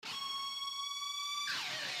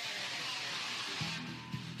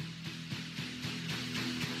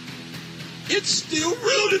It's still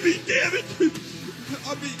real to me, damn it.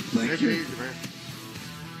 I mean, thank you.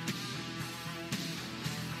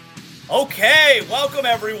 Okay, welcome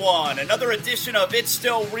everyone. Another edition of It's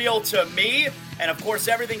Still Real to Me. And of course,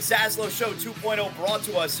 Everything Zaslow Show 2.0 brought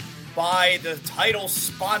to us by the title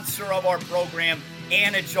sponsor of our program,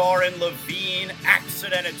 Anajar and Levine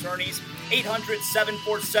Accident Attorneys.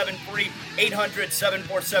 800-747-FREE,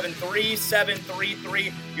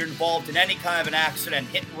 800-747-3733. You're involved in any kind of an accident,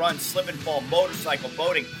 hit and run, slip and fall, motorcycle,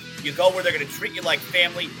 boating. You go where they're going to treat you like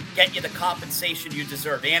family, get you the compensation you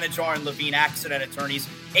deserve. Anajar and Levine Accident Attorneys,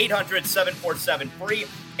 800-747-FREE,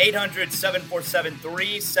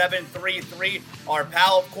 800-747-3733. Our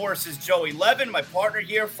pal, of course, is Joey Levin, my partner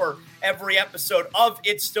here for every episode of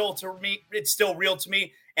It's Still Real to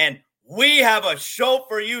Me. And we have a show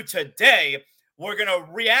for you today. We're going to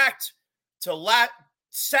react to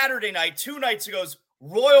Saturday night, 2 nights ago's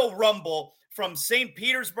Royal Rumble from St.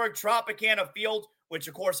 Petersburg Tropicana Field, which,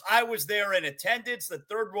 of course, I was there in attendance, the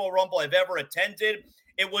third Royal Rumble I've ever attended.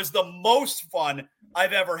 It was the most fun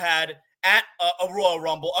I've ever had at a Royal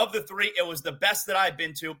Rumble. Of the three, it was the best that I've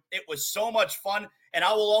been to. It was so much fun. And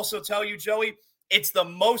I will also tell you, Joey, it's the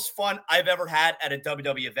most fun I've ever had at a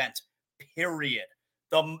WWE event, period.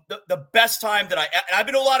 The best time that I've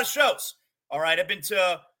been to a lot of shows. All right. I've been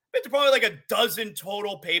to probably like a dozen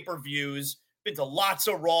total pay-per-views, been to lots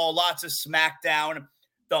of Raw, lots of SmackDown.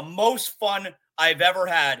 The most fun I've ever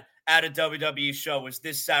had at a WWE show was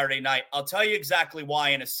this Saturday night. I'll tell you exactly why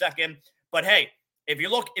in a second. But hey, if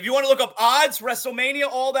you want to look up odds, WrestleMania,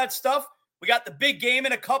 all that stuff, we got the big game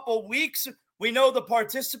in a couple weeks. We know the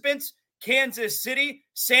participants, Kansas City,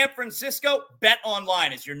 San Francisco. Bet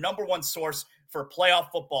Online is your number one source for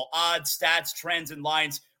playoff football odds, stats, trends, and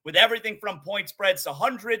lines, with everything from point spreads to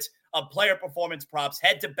hundreds of player performance props.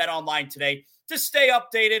 Head to Bet Online today to stay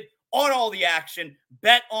updated on all the action.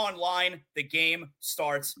 Bet Online, the game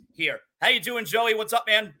starts here. How you doing, Joey? What's up,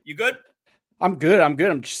 man? You good? I'm good.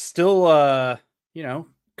 I'm still,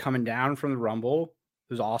 coming down from the Rumble.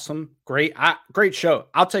 It was awesome. Great show.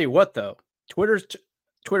 I'll tell you what, though. Twitter's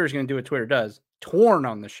going to do what Twitter does. Torn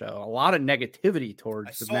on the show. A lot of negativity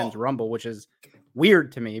towards the men's Rumble, which is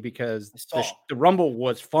weird to me because the Rumble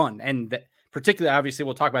was fun. And particularly, obviously,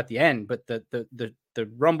 we'll talk about the end, but the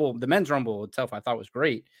Rumble, the men's Rumble itself, I thought was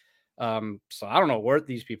great. So I don't know what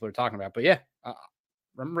these people are talking about, but yeah,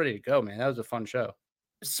 I'm ready to go, man. That was a fun show.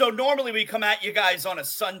 So normally we come at you guys on a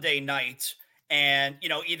Sunday night and,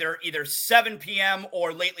 either 7 p.m.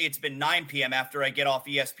 or lately it's been 9 p.m. after I get off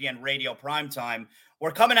ESPN Radio Primetime. We're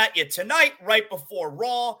coming at you tonight right before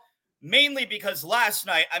Raw, mainly because last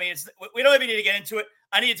night, we don't even need to get into it.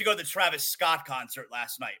 I needed to go to the Travis Scott concert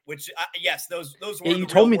last night, which, yes, those were you the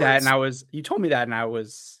told me real that, words. you told me that, and I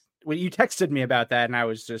was, when you texted me about that, and I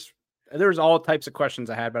was just, there was all types of questions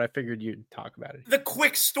I had, but I figured you'd talk about it. The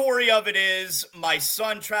quick story of it is my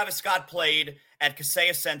son, Travis Scott, played at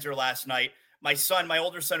Kaseya Center last night. My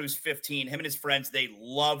older son, who's 15, him and his friends, they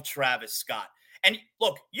love Travis Scott. And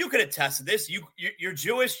look, you could attest to this. You're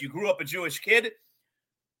Jewish. You grew up a Jewish kid.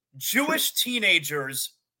 Jewish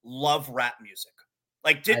teenagers love rap music.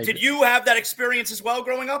 Like, did you have that experience as well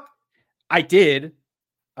growing up? I did.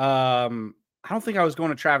 I don't think I was going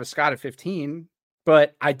to Travis Scott at 15,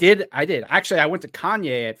 but I did. Actually, I went to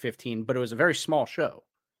Kanye at 15, but it was a very small show.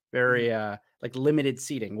 Very like limited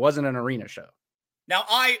seating. Wasn't an arena show. Now,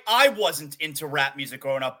 I wasn't into rap music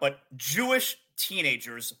growing up, but Jewish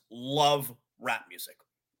teenagers love rap music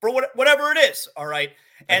for whatever it is. All right.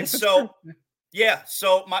 And so, yeah.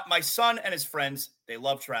 So my son and his friends, they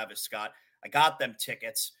love Travis Scott. I got them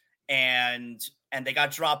tickets and they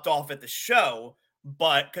got dropped off at the show,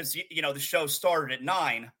 but because, the show started at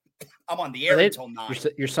 9, I'm on the air until 9.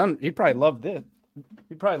 Your son, he'd probably love this.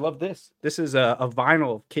 This is a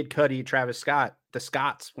vinyl of Kid Cudi, Travis Scott, the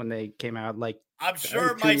Scotts when they came out. I'm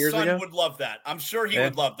sure my son would love that. I'm sure he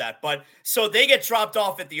would love that. But so they get dropped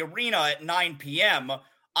off at the arena at 9 p.m.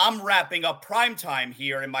 I'm wrapping up primetime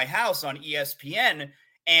here in my house on ESPN.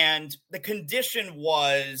 And the condition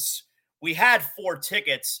was we had 4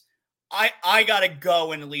 tickets. I got to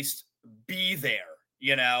go and at least be there,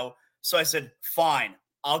 So I said, fine,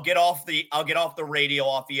 I'll get off the radio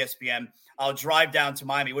off ESPN. I'll drive down to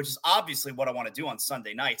Miami, which is obviously what I want to do on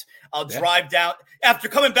Sunday night. I'll drive down after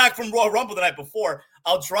coming back from Royal Rumble the night before.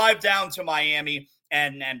 I'll drive down to Miami.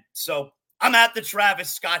 And so I'm at the Travis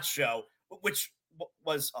Scott show, which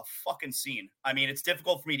was a fucking scene. I mean, it's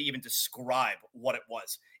difficult for me to even describe what it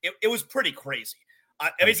was. It was pretty crazy.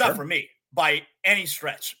 It's not for me by any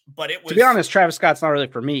stretch, but it was. To be honest, Travis Scott's not really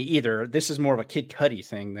for me either. This is more of a Kid Cudi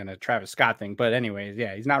thing than a Travis Scott thing. But anyways,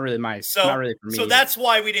 yeah, he's not really not really for me. So that's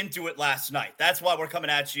why we didn't do it last night. That's why we're coming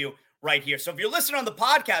at you right here. So if you're listening on the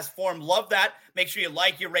podcast form, love that. Make sure you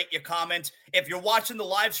like, you rate, you comment. If you're watching the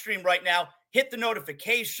live stream right now, hit the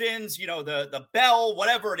notifications, the bell,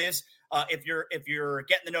 whatever it is. If you're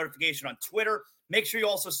getting the notification on Twitter, make sure you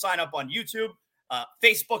also sign up on YouTube,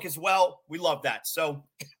 Facebook as well. We love that. So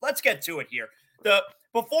let's get to it here.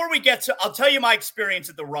 Before we get to, I'll tell you my experience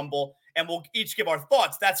at the Rumble, and we'll each give our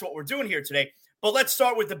thoughts. That's what we're doing here today. But let's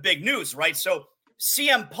start with the big news, right? So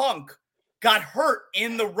CM Punk got hurt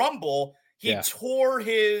in the Rumble. He tore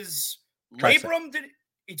his labrum.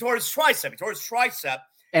 He tore his tricep.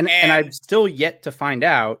 And I've still yet to find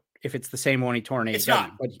out if it's the same one he tore in AEW. It's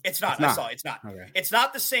not. Okay. It's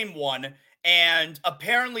not the same one. And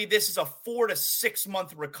apparently this is a 4 to 6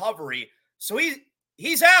 month recovery. So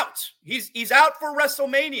he's out. He's out for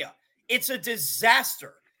WrestleMania. It's a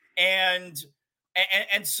disaster. And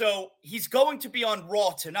so he's going to be on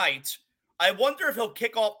Raw tonight. I wonder if he'll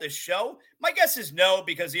kick off this show. My guess is no,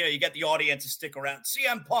 because, you get the audience to stick around.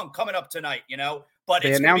 CM Punk coming up tonight, but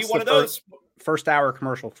it's going to be one of those. First hour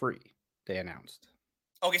commercial free, they announced.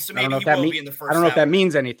 Okay, so maybe he will be in the first hour. I don't know if that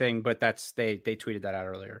means anything, but they tweeted that out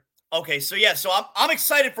earlier. Okay, so so I'm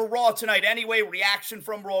excited for Raw tonight anyway. Reaction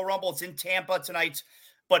from Royal Rumble. It's in Tampa tonight,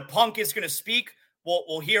 but Punk is going to speak.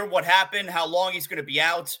 We'll hear what happened, how long he's going to be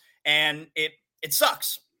out, and it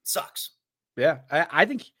sucks. Sucks. Yeah, I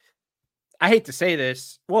think. I hate to say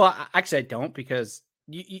this. Well, actually, I don't, because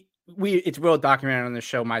it's well documented on the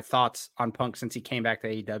show my thoughts on Punk since he came back to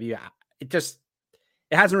AEW. It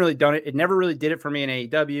hasn't really done it. It never really did it for me in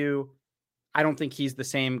AEW. I don't think he's the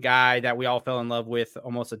same guy that we all fell in love with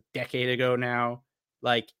almost a decade ago now.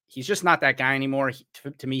 Like, he's just not that guy anymore.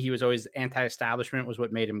 To me, he was always anti-establishment was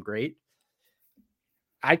what made him great.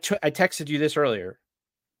 I texted you this earlier.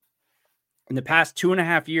 In the past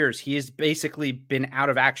 2.5 years, he has basically been out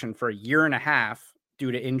of action for 1.5 years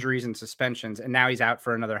due to injuries and suspensions, and now he's out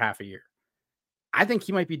for another half a year. I think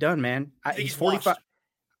he might be done, man. He's 45. Washed.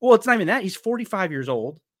 Well, it's not even that. He's 45 years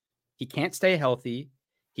old. He can't stay healthy.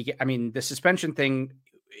 The suspension thing,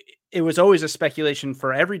 it was always a speculation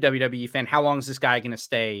for every WWE fan. How long is this guy going to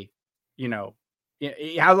stay?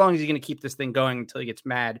 How long is he going to keep this thing going until he gets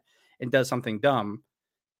mad and does something dumb?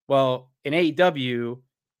 Well, in AEW,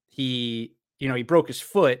 he broke his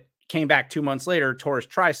foot, came back 2 months later, tore his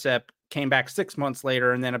tricep, came back 6 months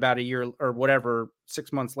later, and then about a year or whatever,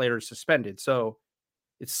 6 months later, suspended. So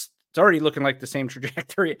it's already looking like the same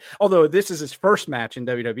trajectory. Although this is his first match in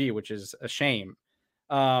WWE, which is a shame.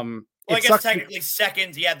 Well, I guess technically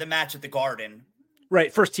second. He had the match at the Garden.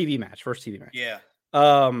 Right, first TV match. Yeah.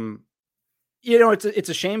 It's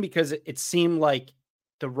a shame because it seemed like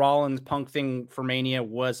the Rollins Punk thing for Mania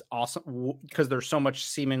was awesome because there's so much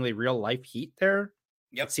seemingly real life heat there.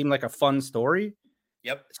 Yep. It seemed like a fun story.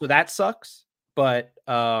 Yep. So that sucks. But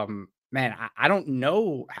man, I don't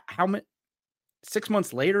know how much. 6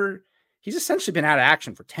 months later, he's essentially been out of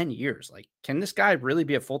action for 10 years. Like, can this guy really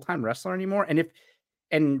be a full-time wrestler anymore?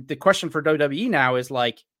 And the question for WWE now is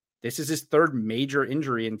like, this is his third major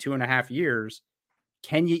injury in 2.5 years.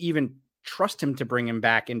 Can you even trust him to bring him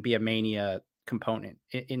back and be a Mania component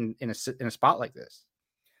in a spot like this?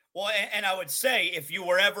 Well, and I would say if you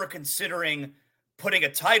were ever considering putting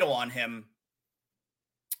a title on him,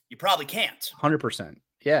 you probably can't. 100%.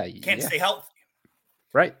 Yeah. You can't stay healthy.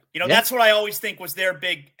 Right. That's what I always think was their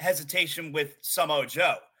big hesitation with Samoa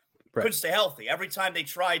Joe. Right. Couldn't stay healthy. Every time they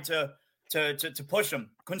tried to push him,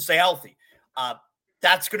 couldn't stay healthy.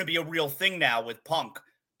 That's going to be a real thing now with Punk.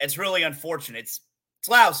 It's really unfortunate. It's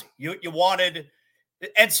lousy. You wanted,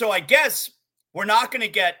 and so I guess we're not going to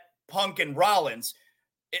get Punk and Rollins.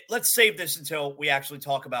 Let's save this until we actually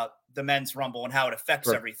talk about the men's Rumble and how it affects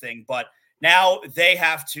everything. But now they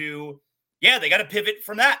have to, they got to pivot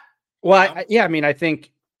from that. Well, I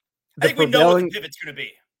think we know what the pivot's going to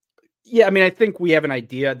be. Yeah, I think we have an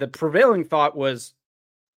idea. The prevailing thought was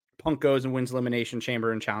Punk goes and wins Elimination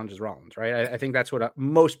Chamber and challenges Rollins, right? I think that's what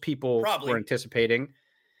most people were anticipating.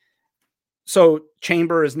 So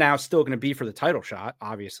Chamber is now still going to be for the title shot,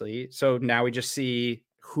 obviously. So now we just see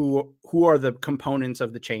who are the components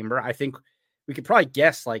of the Chamber. I think we could probably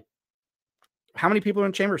guess like how many people are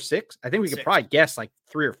in Chamber? 6? I think we could probably guess like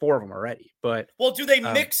 3 or 4 of them already. But do they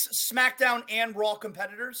mix SmackDown and Raw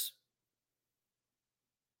competitors?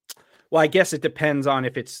 Well, I guess it depends on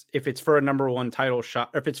if it's for a number 1 title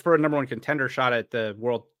shot, or if it's for a number 1 contender shot at the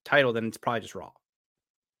world title, then it's probably just Raw.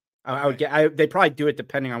 Okay. They probably do it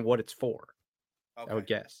depending on what it's for. Okay. I would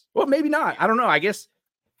guess. Well, maybe not. I don't know. I guess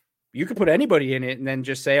you could put anybody in it and then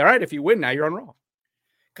just say, all right, if you win, now you're on Raw.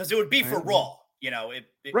 Because it would be for Raw.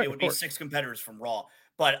 It would be 6 competitors from Raw.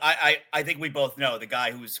 But I think we both know the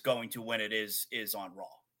guy who's going to win it is on Raw,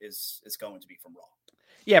 is going to be from Raw.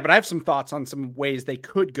 Yeah, but I have some thoughts on some ways they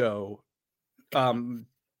could go.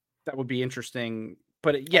 That would be interesting.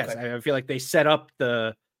 But yes, Okay. I feel like they set up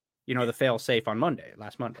the fail safe on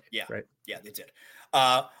last Monday. Yeah. Right. Yeah, they did.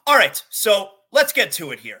 All right. So let's get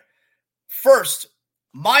to it here. First,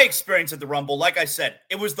 my experience at the Rumble, like I said,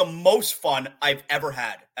 it was the most fun I've ever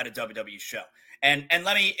had at a WWE show. And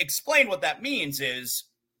let me explain what that means is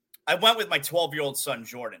I went with my 12-year-old son,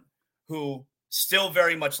 Jordan, who still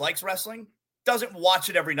very much likes wrestling, doesn't watch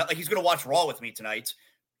it every night. Like, he's going to watch Raw with me tonight.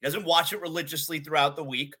 He doesn't watch it religiously throughout the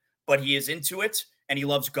week, but he is into it and he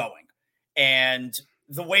loves going. And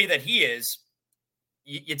the way that he is,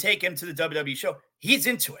 you take him to the WWE show, he's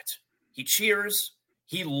into it. He cheers.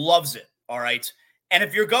 He loves it. All right. And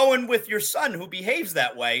if you're going with your son who behaves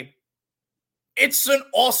that way, it's an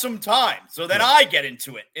awesome time. So then I get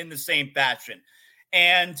into it in the same fashion.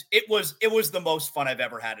 And it was the most fun I've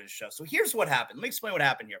ever had at a show. So here's what happened. Let me explain what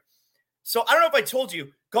happened here. So I don't know if I told you,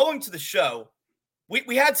 going to the show,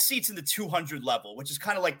 we had seats in the 200 level, which is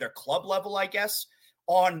kind of like their club level, I guess.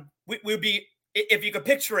 We'd be, if you could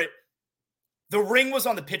picture it, the ring was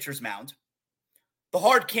on the pitcher's mound. The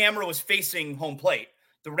hard camera was facing home plate.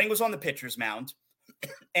 The ring was on the pitcher's mound.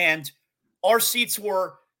 And our seats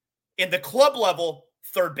were in the club level,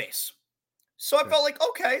 third base. So I felt like,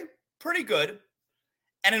 okay, pretty good.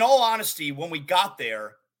 And in all honesty, when we got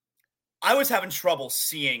there, I was having trouble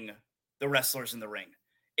seeing the wrestlers in the ring.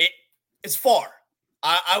 It's far.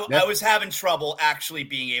 I was having trouble actually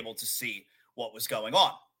being able to see what was going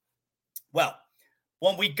on. Well,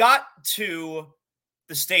 when we got to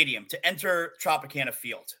the stadium to enter Tropicana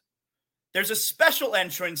Field, there's a special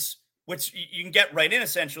entrance which you can get right in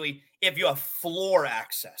essentially if you have floor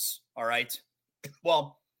access. All right.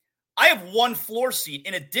 Well, I have one floor seat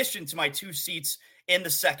in addition to my 2 seats in the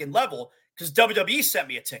second level because WWE sent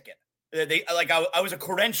me a ticket. I was a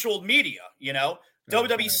credentialed media,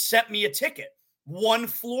 WWE sent me a ticket, 1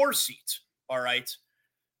 floor seat. All right.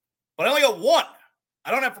 But I only got 1.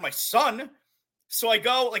 I don't have for my son. So I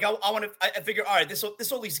go, I figure, all right, this will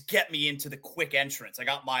at least get me into the quick entrance. I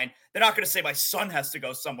got mine. They're not going to say my son has to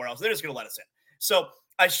go somewhere else. They're just going to let us in. So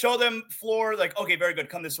I show them floor, like, okay, very good.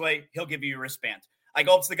 Come this way. He'll give you your wristband. I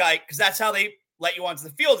go up to the guy because that's how they let you onto the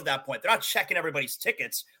field at that point. They're not checking everybody's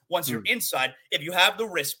tickets once you're inside. If you have the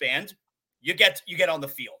wristband, you get on the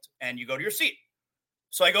field and you go to your seat.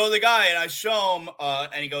 So I go to the guy and I show him,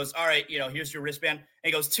 and he goes, all right, here's your wristband. And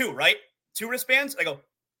he goes, 2, right? 2 wristbands? I go,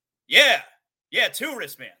 yeah, 2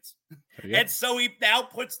 wristbands. Yeah. And so he now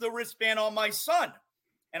puts the wristband on my son.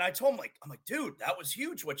 And I told him, I'm like, dude, that was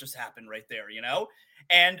huge what just happened right there,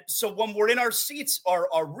 And so when we're in our seats,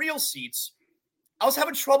 our real seats, I was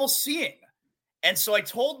having trouble seeing. And so I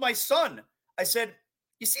told my son, I said,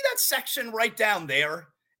 you see that section right down there?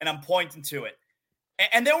 And I'm pointing to it.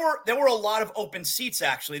 And there were a lot of open seats,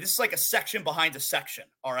 actually. This is like a section behind a section,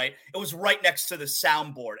 all right? It was right next to the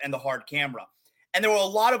soundboard and the hard camera. And there were a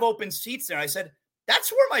lot of open seats there. I said,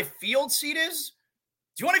 that's where my field seat is?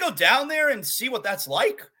 Do you want to go down there and see what that's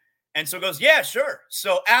like? And so he goes, yeah, sure.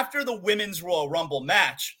 So after the Women's Royal Rumble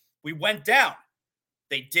match, we went down.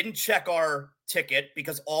 They didn't check our ticket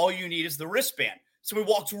because all you need is the wristband. So we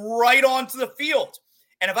walked right onto the field.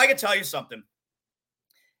 And if I could tell you something,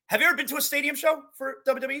 have you ever been to a stadium show for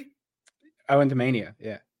WWE? I went to Mania,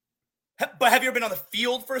 yeah. But have you ever been on the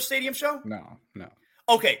field for a stadium show? No.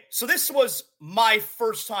 Okay, so this was my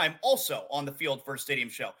first time also on the field for a stadium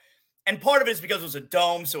show. And part of it is because it was a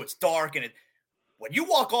dome, so it's dark. And when you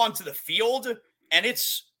walk onto the field and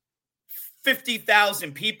it's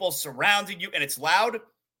 50,000 people surrounding you and it's loud,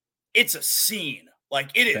 it's a scene. Like,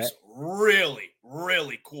 it is really,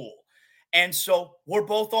 really cool. And so we're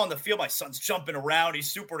both on the field. My son's jumping around.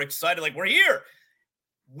 He's super excited. Like, we're here.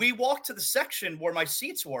 We walked to the section where my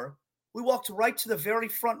seats were. We walked right to the very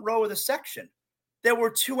front row of the section. There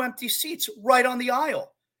were 2 empty seats right on the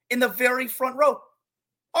aisle in the very front row.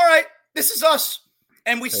 All right, this is us.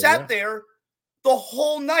 And we sat there the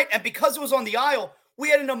whole night. And because it was on the aisle, we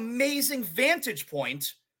had an amazing vantage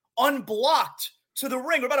point, unblocked to the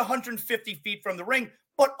ring. We're about 150 feet from the ring,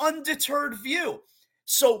 but undeterred view.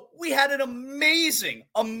 So we had an amazing,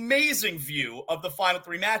 amazing view of the final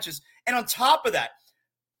 3 matches. And on top of that,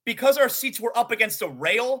 because our seats were up against a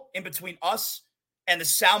rail in between us and the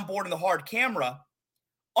soundboard and the hard camera,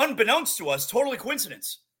 unbeknownst to us, totally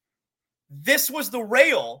coincidence, this was the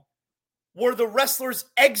rail where the wrestlers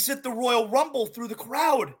exit the Royal Rumble through the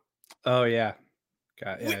crowd. Oh, yeah.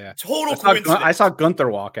 Yeah. Total coincidence. I saw Gunther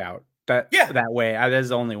walk out that way. That is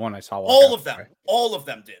the only one I saw walk all out. All of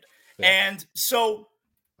them did. Yeah. And so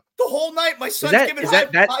the whole night, my son's giving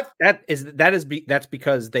that's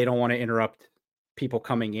because they don't want to interrupt people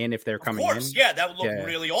coming in if they're coming in. Yeah, that would look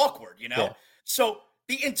really awkward, you know? Yeah. So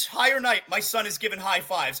the entire night, my son is giving high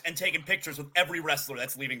fives and taking pictures with every wrestler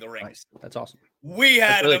that's leaving the ring. Nice. That's awesome. We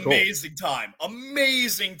had an amazing time.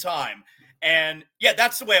 Amazing time. And yeah,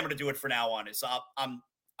 that's the way I'm going to do it for now on. Is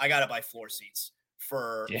I got to buy floor seats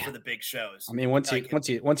for the big shows. I mean, once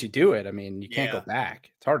you do it, I mean, you can't go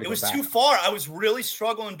back. It's hard to go back. It was too far. I was really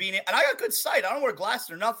struggling and I got good sight. I don't wear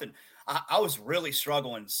glasses or nothing. I was really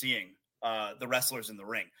struggling seeing the wrestlers in the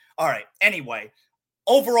ring. All right. Anyway,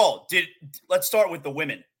 overall, let's start with the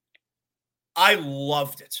women. I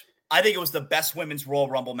loved it. I think it was the best women's Royal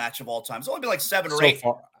Rumble match of all time. It's only been like 7 or 8.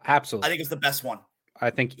 Far, absolutely. I think it's the best one. I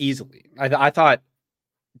think easily. I thought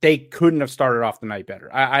they couldn't have started off the night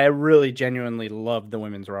better. I really genuinely loved the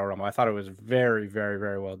women's Royal Rumble. I thought it was very, very,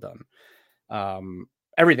 very well done.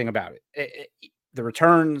 Everything about it. The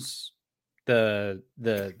returns, the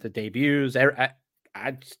debuts.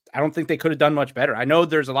 I don't think they could have done much better. I know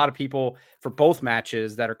there's a lot of people for both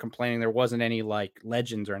matches that are complaining there wasn't any like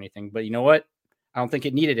legends or anything, but you know what? I don't think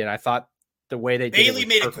it needed it. I thought the way they did Bailey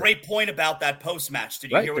made a great point about that post match.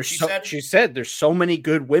 Did you hear what she said? She said there's so many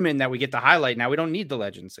good women that we get to highlight now. We don't need the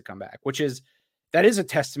legends to come back, that is a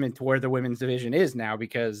testament to where the women's division is now,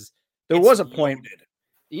 because there was a point,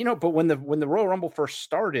 you know, but when the Royal Rumble first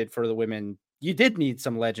started for the women, you did need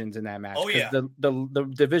some legends in that match. Oh yeah.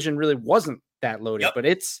 The division really wasn't that loaded, but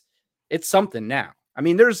it's something now. I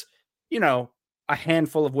mean, there's, you know, a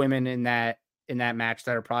handful of women in that match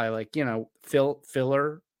that are probably like, you know,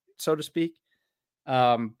 filler, so to speak.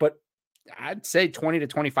 But I'd say 20 to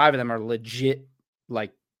 25 of them are legit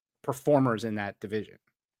like performers in that division.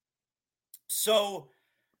 So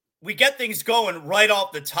we get things going right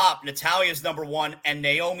off the top. Natalia's number 1 and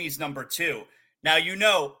Naomi's number 2. Now, you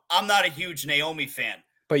know, I'm not a huge Naomi fan,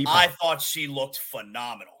 but I thought she looked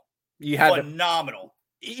phenomenal. Phenomenal.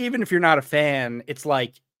 Even if you're not a fan, it's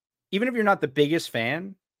like, even if you're not the biggest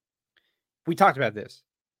fan, we talked about this.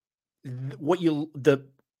 The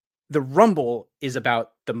Rumble is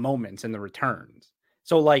about the moments and the returns.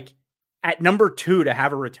 So like at number 2 to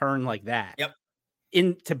have a return like that,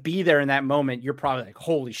 to be there in that moment, you're probably like,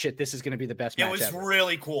 holy shit, this is going to be the best match ever.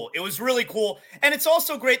 Really cool. It was really cool. And it's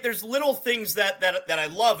also great. There's little things that I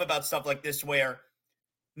love about stuff like this, where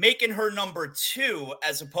making her number 2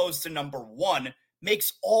 as opposed to number 1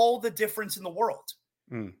 makes all the difference in the world.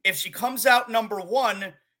 If she comes out number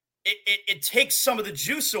 1, it takes some of the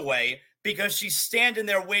juice away, because she's standing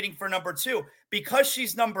there waiting for number 2. Because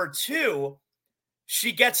she's number 2,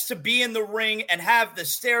 she gets to be in the ring and have the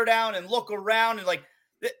stare down and look around, and like,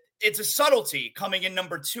 it's a subtlety coming in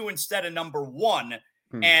number 2 instead of number 1.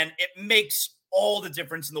 And it makes all the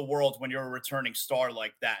difference in the world when you're a returning star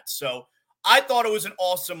like that. So I thought it was an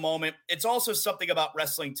awesome moment. It's also something about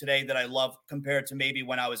wrestling today that I love compared to maybe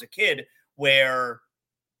when I was a kid, where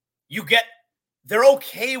they're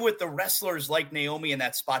okay with the wrestlers like Naomi in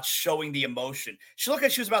that spot showing the emotion. She looked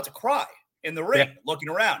like she was about to cry in the ring, looking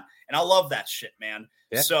around. And I love that shit, man.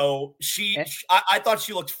 Yeah. So I thought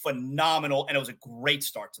she looked phenomenal, and it was a great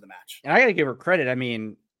start to the match. And I got to give her credit. I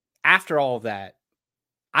mean, after all of that,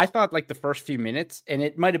 I thought like the first few minutes, and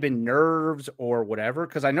it might have been nerves or whatever,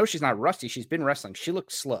 because I know she's not rusty. She's been wrestling. She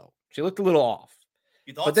looked slow. She looked a little off.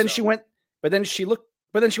 You thought but then she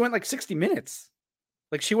went like 60 minutes.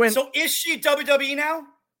 Like she went. So is she WWE now?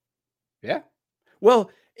 Yeah.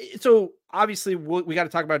 Well, so obviously we got to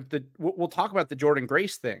talk about we'll talk about the Jordynne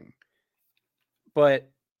Grace thing.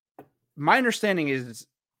 But my understanding is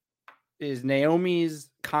Naomi's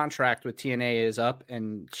contract with TNA is up,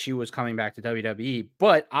 and she was coming back to WWE.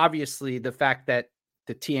 But obviously the fact that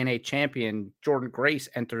the TNA champion Jordynne Grace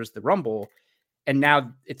enters the Rumble, and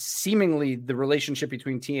now it's seemingly the relationship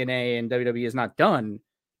between TNA and WWE is not done,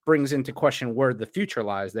 brings into question where the future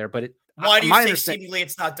lies there. But why do you say seemingly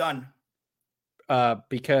it's not done?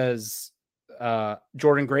 Because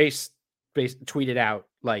Jordynne Grace tweeted out,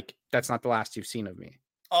 like, that's not the last you've seen of me.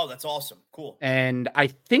 Oh, that's awesome. Cool. And I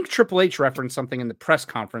think Triple H referenced something in the press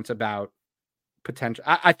conference about potential.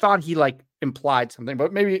 I thought he like implied something,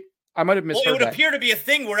 but maybe I might have misheard. Well, it would appear to be a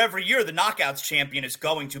thing where every year the Knockouts champion is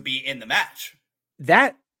going to be in the match.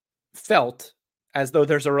 That felt as though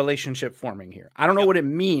there's a relationship forming here. I don't know what it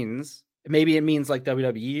means. Maybe it means like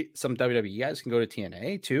WWE, some WWE guys can go to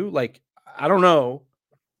TNA too. Like, I don't know,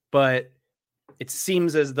 but it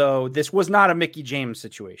seems as though this was not a Mickie James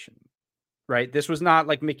situation, right? This was not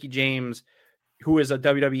like Mickie James, who is a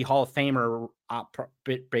WWE Hall of Famer,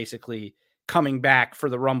 basically coming back for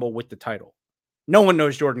the Rumble with the title. No one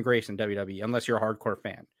knows Jordynne Grace in WWE unless you're a hardcore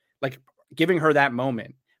fan. Like, giving her that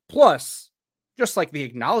moment. Plus, just like the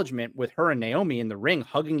acknowledgement with her and Naomi in the ring,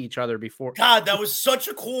 hugging each other before. God, that was such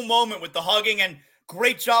a cool moment with the hugging. And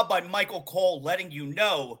great job by Michael Cole letting you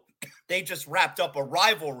know they just wrapped up a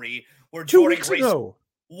rivalry where 2 Jordynne weeks Grace ago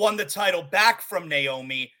won the title back from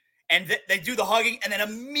Naomi, and they do the hugging and then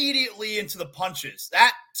immediately into the punches.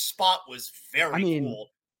 That spot was very cool.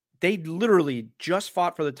 They literally just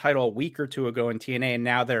fought for the title a week or two ago in TNA, and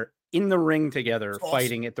now they're in the ring together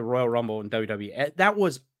fighting at the Royal Rumble in WWE. That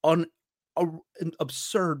was an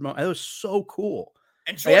absurd moment. That was so cool.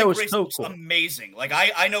 And Jordynne Grace looks amazing. Like,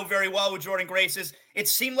 I know very well who Jordynne Grace is. It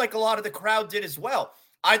seemed like a lot of the crowd did as well.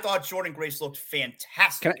 I thought Jordynne Grace looked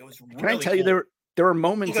fantastic. It was really Can I tell cool. you, there were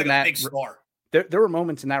moments in that big star. There were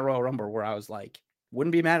moments in that Royal Rumble where I was like,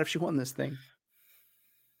 wouldn't be mad if she won this thing.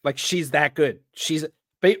 Like, she's that good.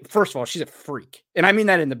 First of all, she's a freak. And I mean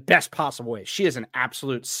that in the best possible way. She is an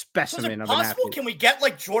absolute specimen of an athlete. Can we get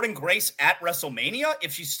like Jordynne Grace at WrestleMania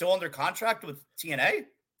if she's still under contract with TNA?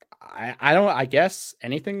 I guess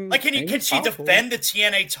anything. Like, can she defend the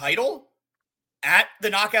TNA title at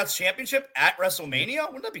the Knockouts Championship at WrestleMania?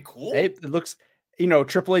 Wouldn't that be cool? It looks,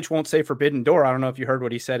 Triple H won't say Forbidden Door. I don't know if you heard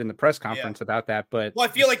what he said in the press conference about that, but I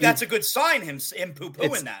feel like that's a good sign. Him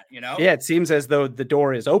poo-pooing that, Yeah, it seems as though the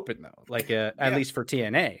door is open though, like at least for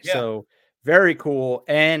TNA. Yeah. So very cool.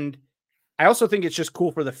 And I also think it's just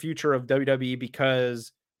cool for the future of WWE,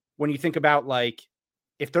 because when you think about, like,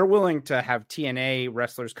 if they're willing to have TNA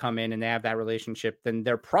wrestlers come in and they have that relationship, then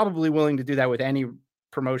they're probably willing to do that with any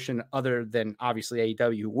promotion other than obviously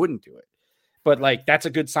AEW, who wouldn't do it. But like, that's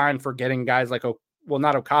a good sign for getting guys like,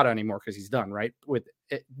 not Okada anymore because he's done, right, with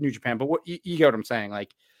New Japan. But what you get what I'm saying?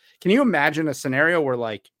 Like, can you imagine a scenario where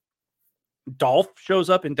like Dolph shows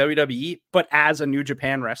up in WWE, but as a New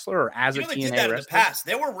Japan wrestler or as a TNA did that wrestler? In the past,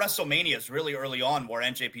 there were WrestleManias really early on where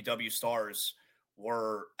NJPW stars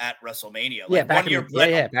were at WrestleMania. Like back in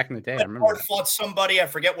the day. I remember fought somebody, I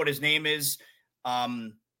forget what his name is.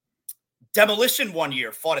 Demolition one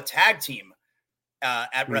year fought a tag team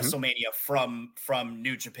at WrestleMania from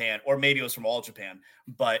New Japan, or maybe it was from All Japan.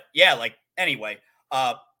 But yeah, like, anyway,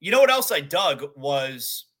 you know what else I dug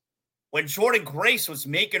was when Jordynne Grace was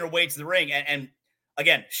making her way to the ring, and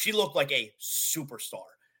again, she looked like a superstar.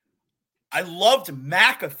 I loved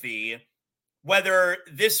McAfee, whether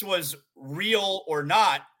this was real or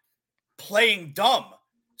not, playing dumb,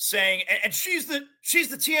 saying, and she's the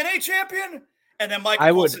TNA champion. And then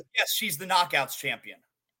Michael said, yes, she's the Knockouts champion.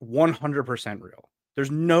 100% real.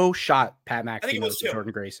 There's no shot Pat McAfee knows who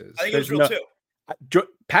Jordynne Grace is. I think it was real too.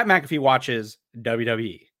 Pat McAfee watches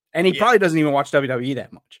WWE, and he probably doesn't even watch WWE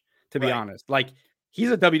that much, to be honest. Like, he's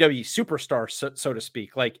a WWE superstar, so to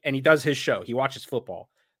speak. Like, and he does his show. He watches football.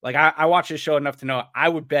 Like, I watch his show enough to know I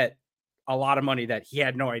would bet a lot of money that he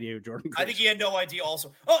had no idea who Jordynne Grace. I think he had no idea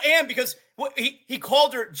also. Oh, and because he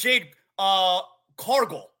called her Jade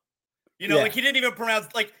Cargill. Like, he didn't even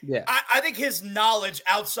pronounce, like, I think his knowledge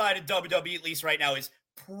outside of WWE, at least right now, is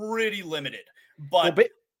pretty limited. But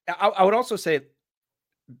I would also say,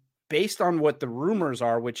 based on what the rumors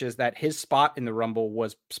are, which is that his spot in the Rumble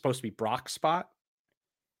was supposed to be Brock's spot,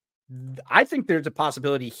 I think there's a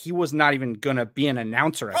possibility he was not even going to be an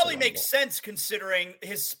announcer. Probably makes sense considering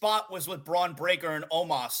his spot was with Braun Breaker and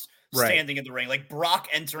Omos standing in the ring. Like, Brock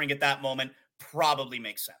entering at that moment probably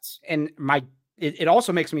makes sense. And it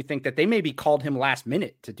also makes me think that they maybe called him last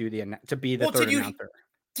minute to be the third announcer.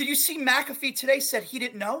 Did you see McAfee today said he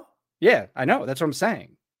didn't know? Yeah, I know. That's what I'm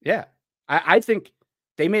saying. Yeah. I think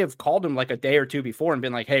they may have called him like a day or two before and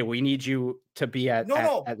been like, hey, we need you to be at the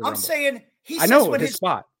Rumble. I'm saying I know his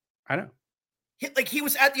spot. I know. He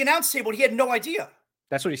was at the announce table. He had no idea.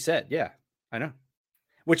 That's what he said. Yeah, I know.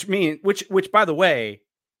 Which by the way,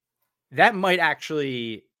 that might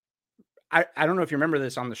actually, I don't know if you remember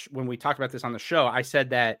this when we talked about this on the show. I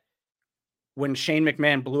said that when Shane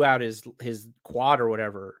McMahon blew out his quad or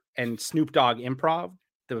whatever, and Snoop Dogg improv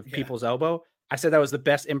the people's elbow, I said that was the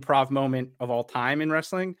best improv moment of all time in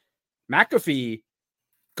wrestling. McAfee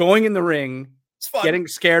going in the ring, getting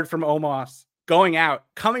scared from Omos, going out,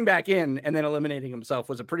 coming back in, and then eliminating himself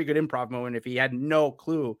was a pretty good improv moment if he had no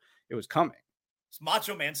clue it was coming. It's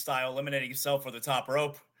Macho Man style, eliminating himself for the top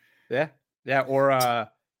rope. Yeah. Yeah. Or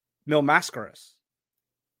Mil Mascaras.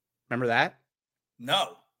 Remember that?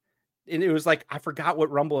 No. And it was like, I forgot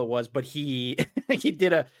what Rumble it was, but he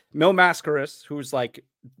did a Mil Mascaras, who's like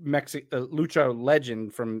lucha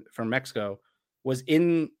legend from Mexico, was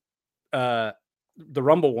in the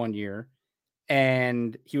Rumble one year,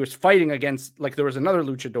 and he was fighting against, like, there was another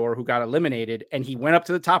luchador who got eliminated, and he went up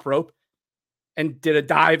to the top rope and did a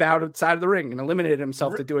dive outside of the ring and eliminated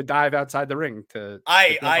himself to do a dive outside the ring.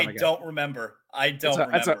 I don't remember.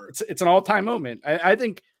 It's an all-time moment. I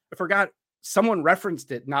think, I forgot, someone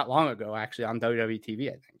referenced it not long ago, actually, on WWE TV,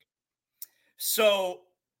 I think. So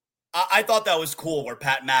I thought that was cool where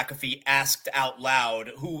Pat McAfee asked out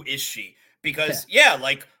loud, who is she? Because,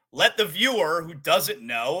 like, let the viewer who doesn't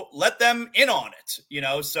know, let them in on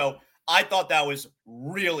it, So I thought that was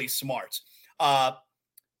really smart.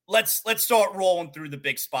 Let's start rolling through the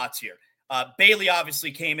big spots here. Bayley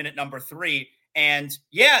obviously came in at number 3. And,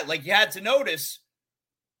 like you had to notice,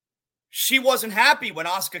 she wasn't happy when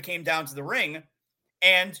Asuka came down to the ring.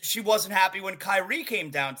 And she wasn't happy when Kyrie came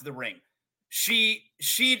down to the ring. She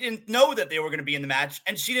didn't know that they were going to be in the match,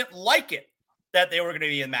 and she didn't like it that they were going to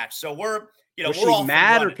be in the match. So was we're she all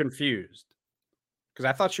mad or confused? Because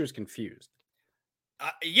I thought she was confused.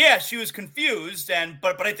 She was confused,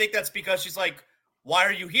 but I think that's because she's like, "Why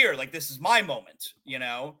are you here? Like, this is my moment, Yeah.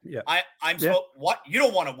 What? You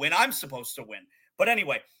don't want to win. I'm supposed to win." But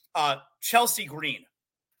anyway, Chelsea Green,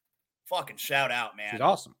 fucking shout out, man. She's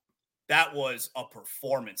awesome. That was a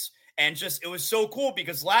performance. And it was so cool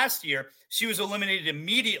because last year she was eliminated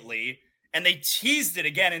immediately and they teased it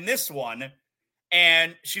again in this one.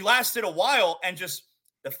 And she lasted a while, and just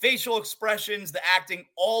the facial expressions, the acting,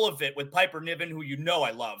 all of it with Piper Niven, who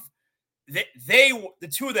I love. The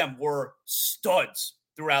two of them were studs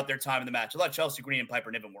throughout their time in the match. I thought Chelsea Green and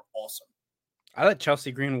Piper Niven were awesome. I thought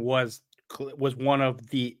Chelsea Green was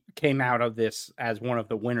came out of this as one of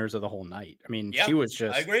the winners of the whole night. I mean, she was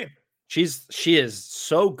just, I agree. She is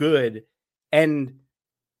so good. And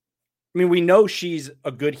I mean, we know she's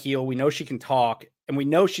a good heel. We know she can talk, and we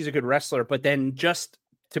know she's a good wrestler, but then just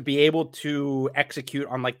to be able to execute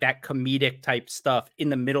on like that comedic type stuff in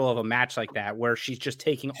the middle of a match like that, where she's just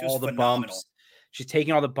taking all the bumps. She's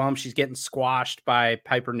taking all the bumps. She's getting squashed by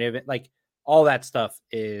Piper Niven. Like, all that stuff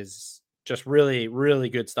is just really, really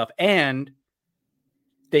good stuff. And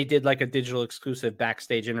they did like a digital exclusive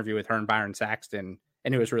backstage interview with her and Byron Saxton,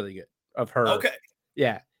 and it was really good of her. Okay.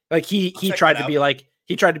 Yeah. Like he tried to be like,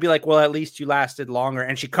 well, at least you lasted longer.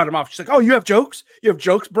 And she cut him off. She's like, "Oh, you have jokes? You have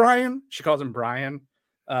jokes, Brian?" She calls him Brian.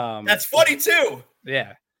 That's funny too.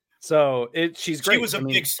 Yeah. So she's great. She was a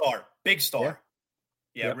big star. Big star.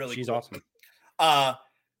 Yeah, yep, really she's cool. Awesome.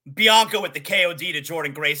 Bianca with the KOD to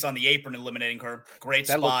Jordan Grace on the apron, eliminating her. Great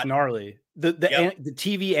that spot. Looked gnarly. The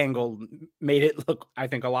TV angle made it look, I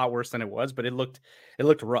think, a lot worse than it was, but it looked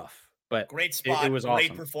rough. But great spot. It was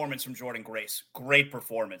great awesome. Performance from Jordan Grace. Great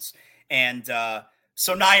performance. And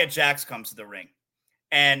so Nia Jax comes to the ring.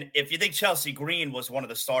 And if you think Chelsea Green was one of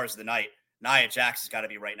the stars of the night, Nia Jax has got to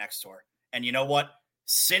be right next to her. And you know what?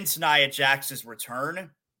 Since Nia Jax's return,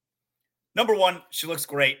 number one, she looks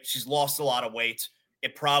great. She's lost a lot of weight.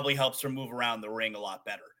 It probably helps her move around the ring a lot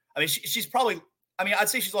better. I mean, she's probably, I'd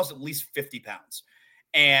say she's lost at least 50 pounds.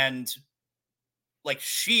 And like,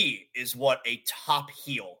 she is what a top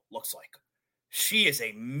heel looks like. She is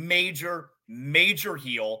a major, major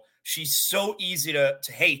heel. She's so easy to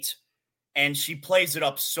hate, and she plays it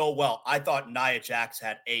up so well. I thought Nia Jax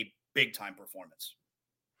had a big time performance.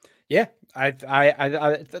 Yeah, I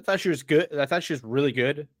thought she was good. I thought she was really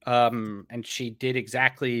good. And she did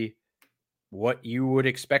exactly what you would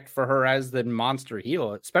expect for her as the monster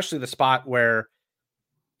heel, especially the spot where,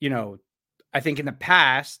 I think in the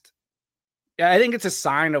past, I think it's a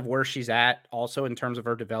sign of where she's at also in terms of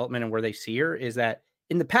her development and where they see her, is that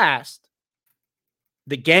in the past,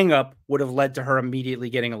 the gang up would have led to her immediately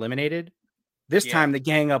getting eliminated. This time, the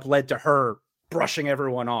gang up led to her brushing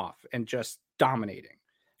everyone off and just dominating.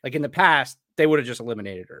 Like in the past, they would have just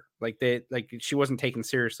eliminated her. Like she wasn't taken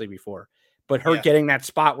seriously before, but her getting that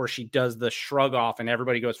spot where she does the shrug off and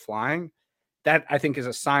everybody goes flying, that I think is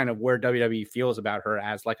a sign of where WWE feels about her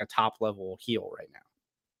as like a top level heel right now.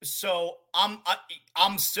 So I'm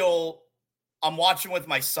watching with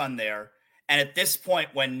my son there. And at this point,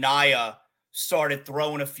 when Nia started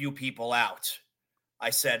throwing a few people out, I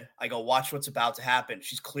go, watch what's about to happen.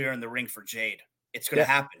 She's clearing the ring for Jade. It's going to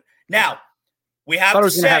happen. Now, we have I thought it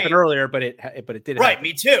was going to happen earlier, but it did. Right, happen.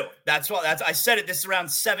 Me too. I said it. This is around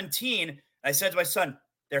 17. And I said to my son,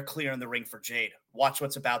 they're clearing the ring for Jade. Watch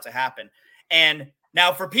what's about to happen. And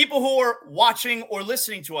now, for people who are watching or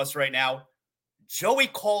listening to us right now, Joey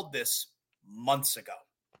called this months ago.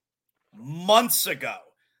 Months ago.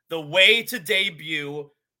 The way to debut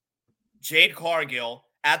Jade Cargill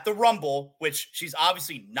at the Rumble, which she's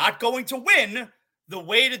obviously not going to win, the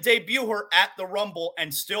way to debut her at the Rumble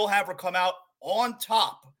and still have her come out on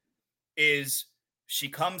top is she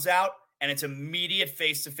comes out and it's immediate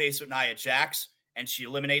face-to-face with Nia Jax, and she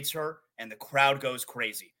eliminates her, and the crowd goes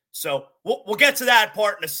crazy. So we'll get to that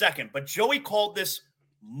part in a second, but Joey called this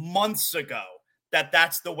months ago that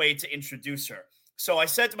that's the way to introduce her. So I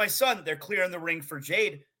said to my son, they're clearing the ring for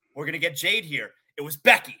Jade. We're going to get Jade here. It was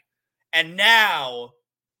Becky. And now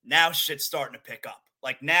shit's starting to pick up.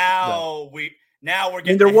 Like now Now we're I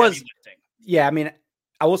mean, getting the heavy lifting. Yeah, I mean,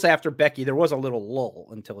 I will say after Becky, there was a little lull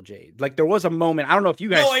until Jade. Like there was a moment. I don't know if you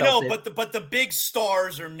guys. No, I know, it. but the big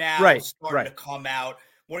stars are now starting Right. to come out.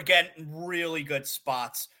 We're getting really good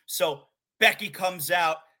spots. So Becky comes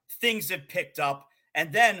out, things have picked up,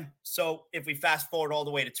 and then so if we fast forward all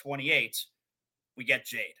the way to 28, we get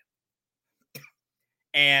Jade,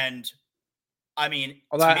 and I mean,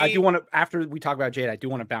 Although I do want to, after we talk about Jade, I do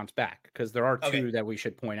want to bounce back because there are two that we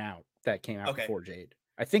should point out that came out before Jade.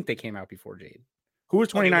 I think they came out before Jade. Who was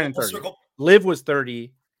 29 and 30? Liv was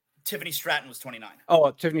 30. Tiffany Stratton was 29.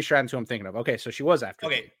 Oh, Tiffany Stratton's who I'm thinking of. Okay, so she was after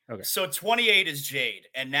Jade. Okay. So 28 is Jade,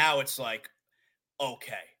 and now it's like,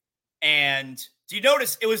 okay. And do you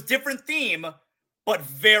notice it was different theme, but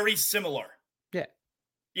very similar? Yeah.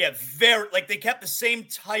 Yeah, very, like they kept the same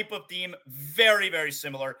type of theme, very, very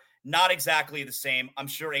similar. Not exactly the same. I'm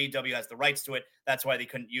sure AEW has the rights to it. That's why they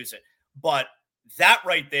couldn't use it. But that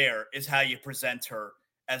right there is how you present her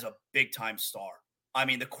as a big-time star. I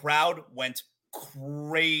mean, the crowd went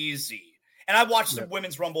crazy. And I watched the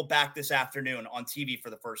Women's Rumble back this afternoon on TV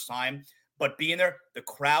for the first time. But being there, the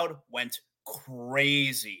crowd went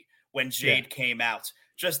crazy when Jade came out.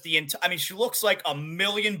 Just I mean, she looks like a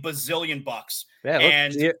million bazillion bucks. Yeah,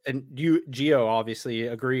 and Gio obviously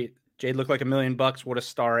agreed. Jade looked like $1 million. What a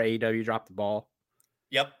star. AEW dropped the ball.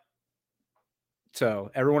 Yep. So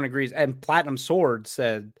everyone agrees. And Platinum Sword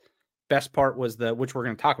said best part was which we're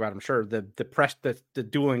going to talk about, I'm sure, the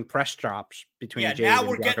dueling press drops between Jade now and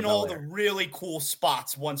we're Bianca getting all Belair. the really cool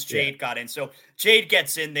spots once Jade got in. So Jade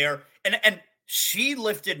gets in there and she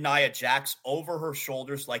lifted Nia Jax over her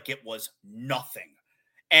shoulders like it was nothing.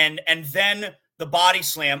 And then the body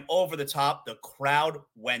slam over the top, the crowd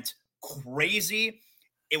went crazy.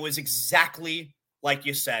 It was exactly like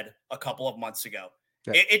you said a couple of months ago.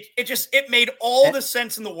 Yeah. It made all the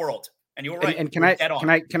sense in the world. And you were right. And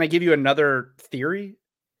can I give you another theory?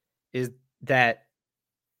 Is that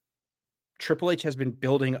Triple H has been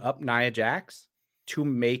building up Nia Jax to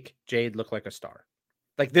make Jade look like a star.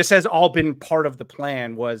 Like this has all been part of the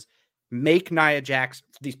plan, was make Nia Jax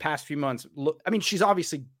these past few months look. I mean, she's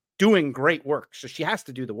obviously doing great work, so she has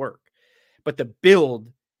to do the work. But the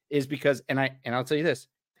build is because, and I'll tell you this,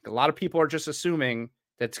 a lot of people are just assuming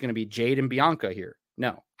that it's going to be Jade and Bianca here.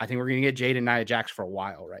 No, I think we're going to get Jade and Nia Jax for a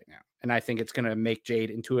while right now. And I think it's going to make Jade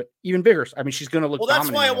into it even bigger. I mean, she's going to look. Well, that's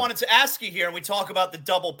why I wanted to ask you here. And we talk about the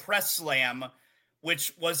double press slam,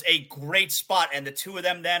 which was a great spot. And the two of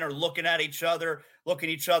them then are looking at each other, looking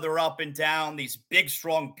each other up and down. These big,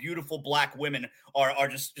 strong, beautiful black women are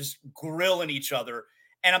just grilling each other.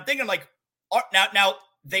 And I'm thinking like, now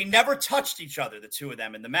they never touched each other, the two of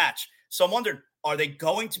them in the match. So I'm wondering, are they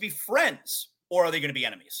going to be friends or are they going to be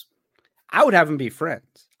enemies? I would have them be friends.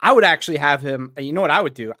 I would actually have him. You know what I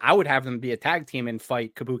would do? I would have them be a tag team and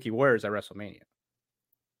fight Kabuki Warriors at WrestleMania.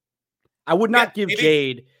 I would not give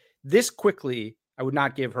Jade this quickly. I would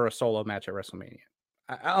not give her a solo match at WrestleMania.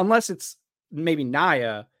 Unless it's maybe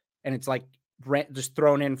Nia and it's like just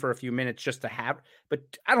thrown in for a few minutes just to have. But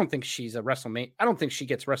I don't think she's a WrestleMania. I don't think she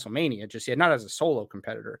gets WrestleMania just yet, not as a solo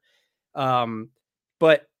competitor.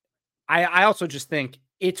 But I also just think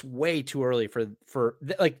it's way too early for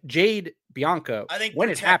like Jade Bianca. I think when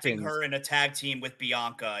it happens, her in a tag team with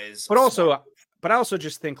Bianca is. But I also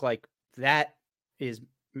just think like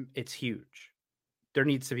it's huge. There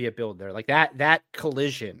needs to be a build there. Like that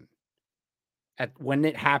collision when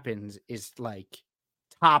it happens is like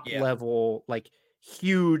top level, like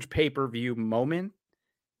huge pay-per-view moment.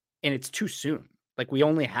 And it's too soon. Like we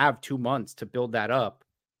only have 2 months to build that up.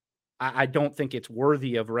 I don't think it's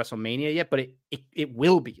worthy of WrestleMania yet, but it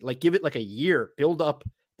will be. Like give it like a year, build up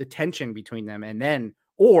the tension between them, and then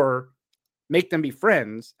or make them be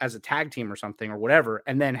friends as a tag team or something or whatever,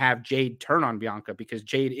 and then have Jade turn on Bianca because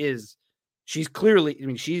she's clearly, I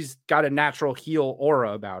mean, she's got a natural heel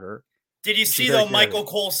aura about her. Did you see though? Michael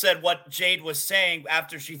Cole said what Jade was saying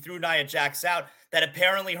after she threw Nia Jax out, that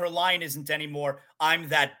apparently her line isn't anymore, "I'm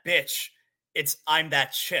that bitch." It's "I'm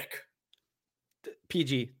that chick."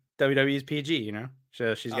 PG. WWE's PG, you know,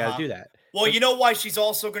 so she's got to do that. Well, you know why she's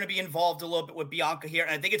also going to be involved a little bit with Bianca here,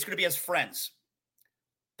 and I think it's going to be as friends.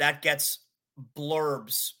 That gets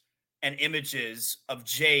blurbs and images of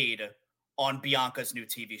Jade on Bianca's new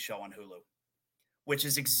TV show on Hulu, which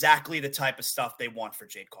is exactly the type of stuff they want for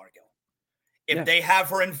Jade Cargill. If they have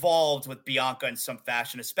her involved with Bianca in some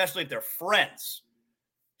fashion, especially if they're friends,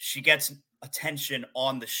 she gets attention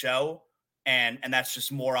on the show. And that's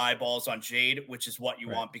just more eyeballs on Jade, which is what you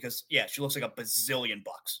want because, she looks like $1 bazillion.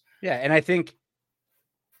 Yeah, and I think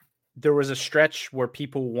there was a stretch where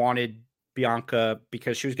people wanted Bianca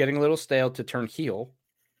because she was getting a little stale to turn heel.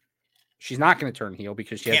 She's not going to turn heel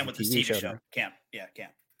because she Can't has with the this TV TV show. Can't. Yeah,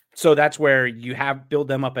 can't. So that's where you build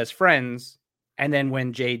them up as friends. And then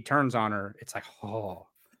when Jade turns on her, it's like,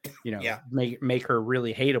 make her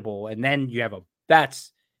really hateable. And then you have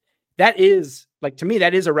that is like, to me,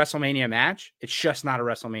 that is a WrestleMania match. It's just not a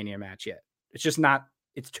WrestleMania match yet. It's just not,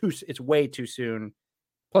 it's way too soon.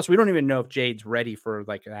 Plus, we don't even know if Jade's ready for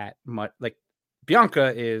like that much. Like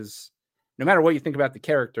Bianca is, no matter what you think about the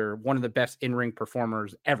character, one of the best in-ring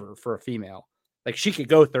performers ever for a female. Like she could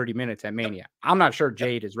go 30 minutes at Mania. Yep. I'm not sure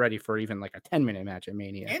Jade is ready for even like a 10-minute match at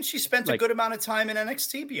Mania. And she spent a good amount of time in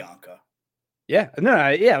NXT, Bianca. Yeah. No,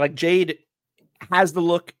 yeah. Like Jade has the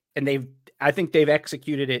look, and I think they've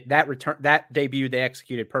executed it. That debut, they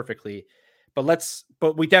executed perfectly. But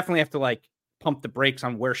we definitely have to like pump the brakes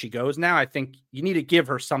on where she goes now. I think you need to give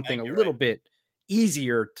her something a little bit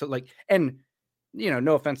easier to like, and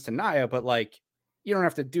no offense to Nia, but like, you don't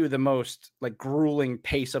have to do the most like grueling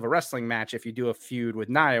pace of a wrestling match if you do a feud with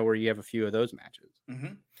Nia where you have a few of those matches.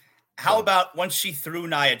 Mm-hmm. How about once she threw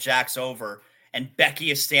Nia Jax over and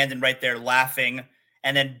Becky is standing right there laughing,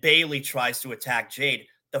 and then Bayley tries to attack Jade?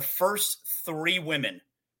 The first 3 women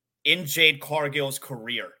in Jade Cargill's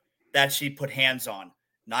career that she put hands on: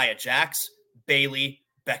 Nia Jax, Bayley,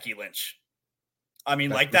 Becky Lynch. I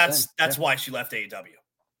mean, that's why she left AEW.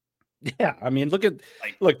 Yeah, I mean,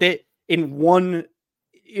 look, they in one,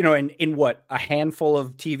 in what, a handful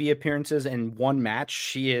of TV appearances in one match,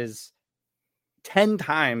 she is 10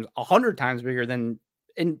 times, 100 times bigger than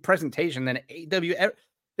in presentation than AEW.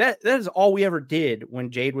 That is all we ever did when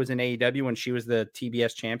Jade was in AEW, when she was the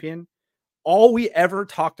TBS champion. All we ever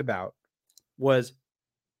talked about was,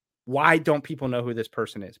 why don't people know who this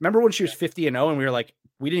person is? Remember when she was 50-0 and we were like,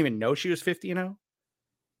 we didn't even know she was 50-0?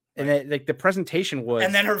 And like the presentation was,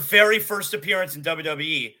 and then her very first appearance in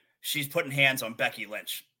WWE, she's putting hands on Becky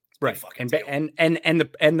Lynch, right? And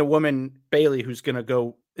the woman Bayley, who's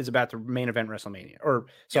is about to main event WrestleMania, or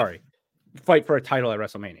fight for a title at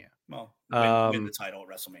WrestleMania. Well, win the title at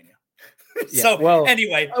WrestleMania.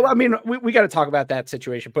 Anyway, I mean, we got to talk about that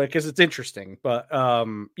situation, but because it's interesting. But I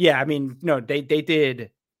mean, no, they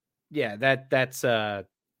did, that's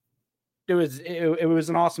it was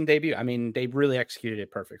an awesome debut. I mean, they really executed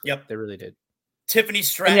it perfectly. Yep, they really did. Tiffany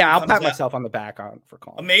Stratton. And I'll pat myself on the back for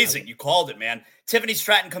calling. Amazing, you called it, man. Tiffany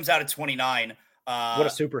Stratton comes out at 29. What a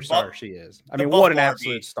superstar she is. I mean, what an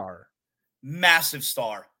absolute star. Massive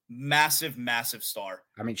star. Massive star.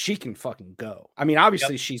 I mean, she can fucking go. I mean,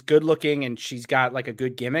 obviously she's good looking and she's got like a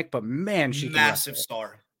good gimmick, but man, she massive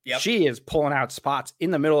star. Yep. She is pulling out spots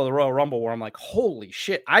in the middle of the Royal Rumble where I'm like, holy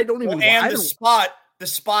shit. I don't even the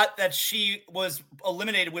spot that she was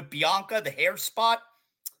eliminated with Bianca, the hair spot,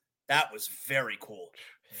 that was very cool.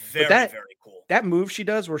 Very cool. That move she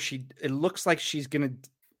does where it looks like she's going to,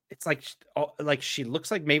 it's like she looks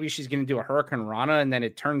like maybe she's going to do a Hurricane Rana and then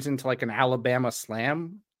it turns into like an Alabama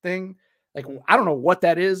Slam thing. Like, I don't know what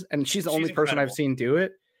that is. And she's the only person I've seen do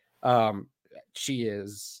it.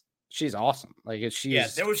 She's awesome. Like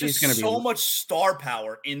there was just so much star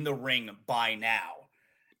power in the ring by now.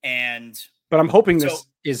 But I'm hoping this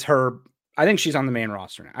is her. I think she's on the main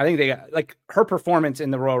roster now. I think they got like her performance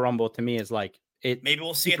in the Royal Rumble to me is like it. Maybe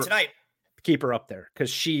we'll see it tonight. Keep her up there because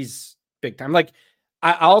she's big time. Like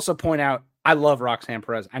I also point out, I love Roxanne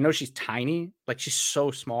Perez. I know she's tiny, like she's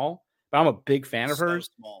so small, but I'm a big fan of hers.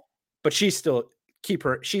 Small. But she's still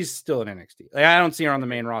she's still in NXT. Like I don't see her on the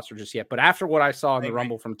main roster just yet. But after what I saw in the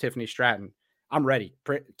Rumble from Tiffany Stratton, I'm ready.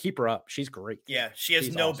 Keep her up. She's great. Yeah,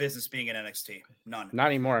 she's no business being in NXT. None. Not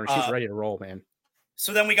anymore. I mean, she's ready to roll, man.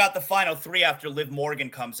 So then we got the final 3 after Liv Morgan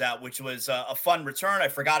comes out, which was a fun return. I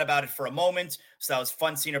forgot about it for a moment. So that was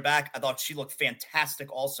fun seeing her back. I thought she looked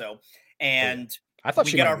fantastic also. And I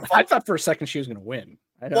thought I thought for a second she was going to win.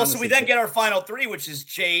 So we then get our final 3, which is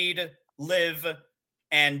Jade, Liv,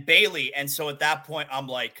 and Bayley. And so at that point, I'm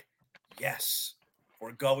like, yes,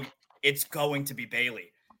 it's going to be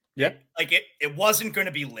Bayley. Yeah. It wasn't going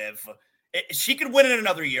to be Liv. She could win it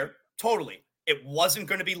another year. Totally. It wasn't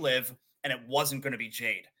going to be Liv, and it wasn't going to be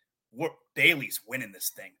Jade. Bayley's winning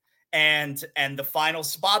this thing. And the final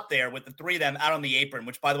spot there with the 3 of them out on the apron,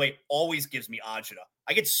 which, by the way, always gives me agita.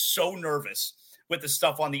 I get so nervous with the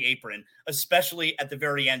stuff on the apron, especially at the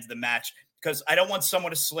very end of the match, because I don't want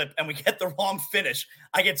someone to slip and we get the wrong finish.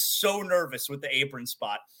 I get so nervous with the apron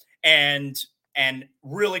spot. And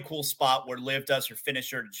really cool spot where Liv does her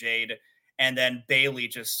finisher to Jade, and then Bayley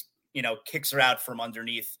just, kicks her out from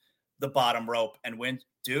underneath the bottom rope and wins.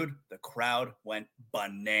 Dude, the crowd went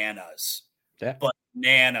bananas. Yeah.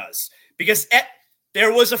 Bananas. Because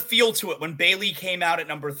there was a feel to it when Bayley came out at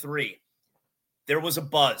number 3. There was a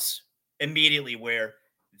buzz immediately where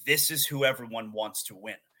this is who everyone wants to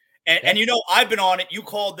win. And you know, I've been on it. You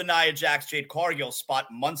called the Nia Jax Jade Cargill spot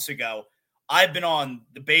months ago. I've been on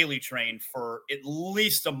the Bayley train for at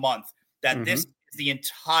least a month. That this is the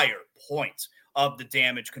entire point of the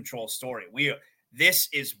Damage Control story. This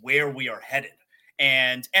is where we are headed.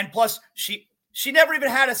 And plus, she never even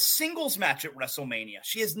had a singles match at WrestleMania.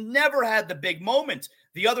 She has never had the big moment.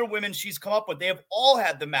 The other women she's come up with, they have all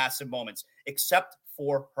had the massive moments, except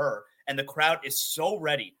for her. And the crowd is so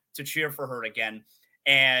ready to cheer for her again.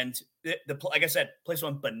 And like I said, place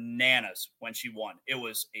went bananas when she won. It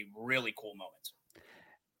was a really cool moment.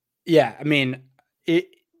 Yeah, I mean,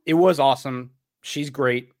 it was awesome. She's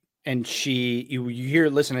great. And you hear,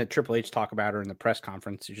 listen to Triple H talk about her in the press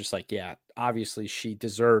conference. You're just like, yeah, obviously she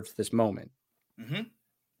deserves this moment. Mm-hmm.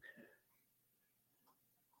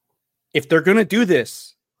 If they're going to do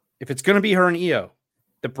this, if it's going to be her and Io,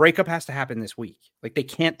 the breakup has to happen this week. Like, they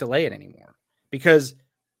can't delay it anymore, because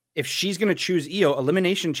if she's going to choose Io,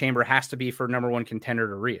 Elimination Chamber has to be for number one contender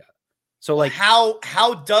to Rhea. So, like, how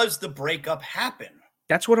does the breakup happen?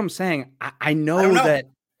 That's what I'm saying. I know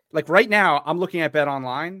that, like, right now I'm looking at Bet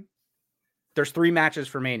Online. There's 3 matches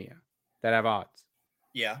for Mania that have odds.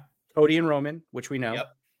 Yeah. Cody and Roman, which we know. Yep.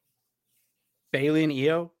 Bayley and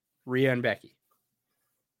Io, Rhea and Becky.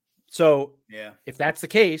 So, yeah, if that's the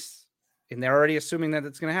case, and they're already assuming that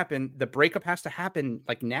it's going to happen, the breakup has to happen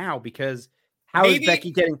like now, because how's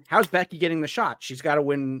Becky getting the shot? She's got to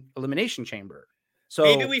win Elimination Chamber. So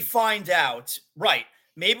maybe we find out, right?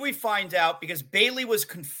 Maybe we find out because Bayley was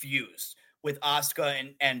confused with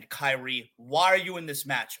Asuka and Kyrie. Why are you in this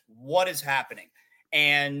match? What is happening?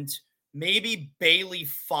 And maybe Bayley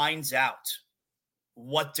finds out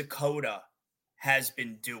what Dakota has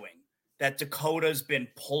been doing. That Dakota's been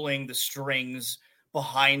pulling the strings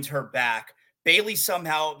behind her back. Bayley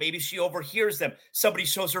somehow, maybe she overhears them. Somebody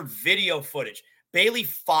shows her video footage. Bayley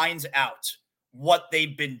finds out what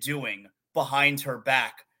they've been doing behind her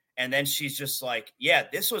back. And then she's just like, yeah,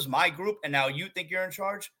 this was my group, and now you think you're in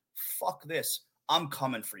charge? Fuck this. I'm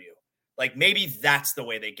coming for you. Like, maybe that's the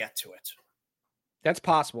way they get to it. That's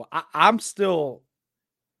possible. I still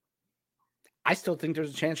think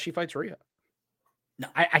there's a chance she fights Rhea. No.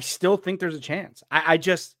 I still think there's a chance. I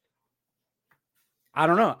don't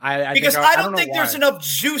know. I don't think there's enough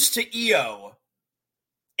juice to Io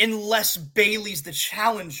unless Bayley's the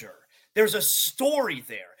challenger. There's a story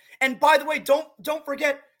there. And by the way, don't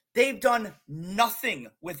forget, they've done nothing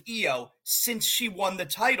with Io since she won the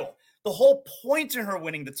title. The whole point in her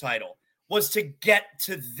winning the title was to get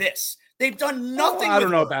to this. They've done nothing. I don't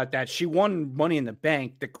know about that. She won Money in the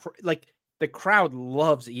Bank. The crowd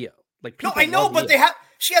loves Io. Like, no, I know, but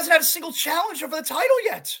she hasn't had a single challenger for the title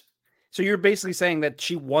yet. So you're basically saying that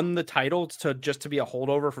she won the title to be a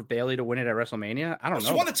holdover for Bayley to win it at WrestleMania? I don't know.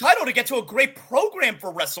 She won the title to get to a great program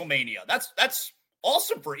for WrestleMania. That's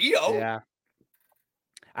awesome for Io. Yeah.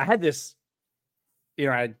 I had this,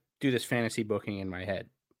 I do this fantasy booking in my head.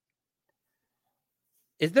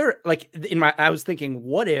 Is there, like, I was thinking,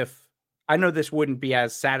 what if, I know this wouldn't be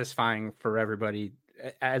as satisfying for everybody,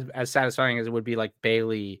 as satisfying as it would be like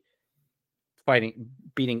Bayley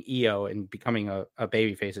beating Io and becoming a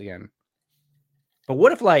babyface again. But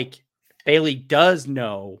what if, like, Bayley does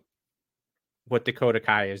know what Dakota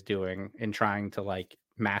Kai is doing and trying to, like,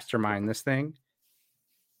 mastermind this thing,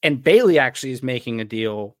 and Bayley actually is making a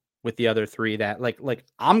deal with the other 3 that like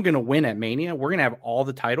I'm gonna win at Mania. We're gonna have all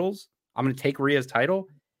the titles. I'm gonna take Rhea's title,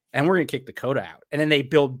 and we're gonna kick Dakota out. And then they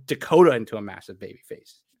build Dakota into a massive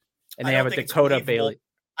babyface, and they have a Dakota Bayley.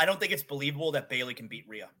 I don't think it's believable that Bayley can beat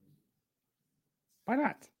Rhea. Why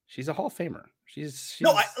not? She's a Hall of Famer. She's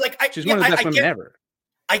one of the best women ever.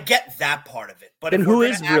 I get that part of it, but then who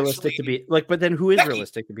is realistic to beat? Like, but then who is Becky.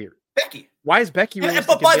 Realistic to beat? Becky. Why is Becky realistic?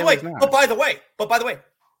 But by the way,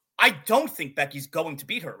 I don't think Becky's going to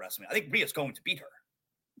beat her at WrestleMania. I think Rhea's going to beat her.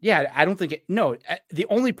 Yeah, I don't think it. No, the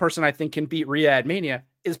only person I think can beat Rhea at Mania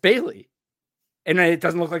is Bayley, and it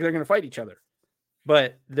doesn't look like they're going to fight each other.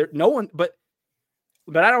 But no one. But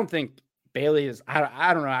I don't think Bayley is.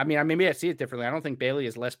 I don't know. I mean, maybe I see it differently. I don't think Bayley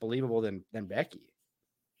is less believable than Becky.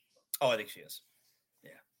 Oh, I think she is.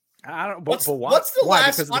 Yeah. I don't. What's the why? last?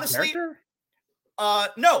 Because of honestly, the character?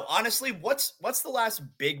 No. Honestly, what's the last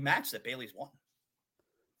big match that Bayley's won?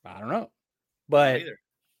 I don't know, but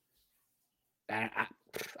I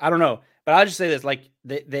don't know. But I'll just say this: like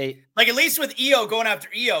they like, at least with Io going after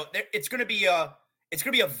Io, it's gonna be a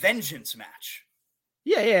vengeance match.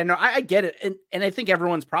 Yeah, no, I get it, and I think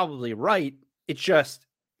everyone's probably right. It's just,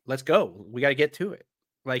 let's go. We got to get to it.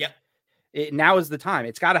 Like, now is the time.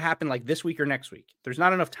 It's got to happen like this week or next week. There's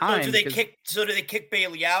not enough time. So do they kick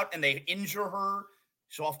Bayley out and they injure her?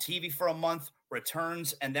 She's off TV for a month,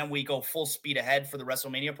 returns, and then we go full speed ahead for the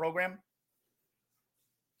WrestleMania program?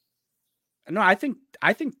 No, I think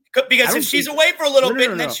because if she's away for a little bit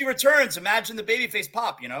and then no. she returns, imagine the babyface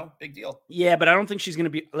pop, big deal. Yeah, but I don't think she's going to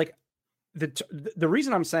be like the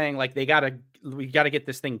reason I'm saying like we got to get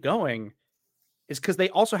this thing going is because they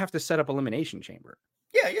also have to set up Elimination Chamber.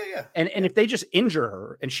 Yeah. And if they just injure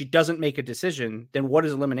her and she doesn't make a decision, then what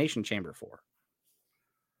is Elimination Chamber for?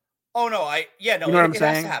 Oh no, you know what I'm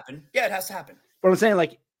saying? Has to happen. Yeah, it has to happen. But I'm saying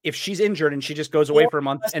like if she's injured and she just goes away for a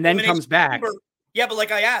month and then comes back. Chamber, yeah, but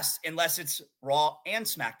like I asked, unless it's Raw and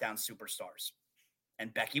SmackDown superstars,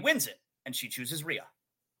 and Becky wins it and she chooses Rhea.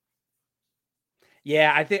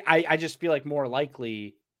 Yeah, I think I just feel like more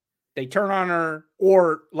likely they turn on her,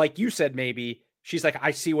 or like you said, maybe she's like,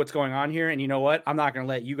 I see what's going on here, and you know what? I'm not going to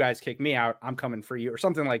let you guys kick me out. I'm coming for you, or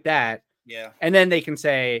something like that. Yeah. And then they can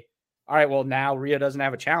say, all right, well, now Rhea doesn't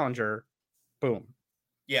have a challenger. Boom.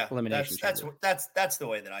 Yeah. Elimination. That's the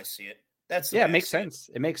way that I see it. It makes sense.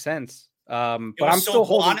 It makes sense. But I'm still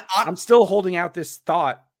holding out this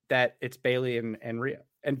thought that it's Bayley and Rhea.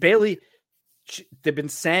 And Bayley, they've been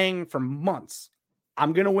saying for months,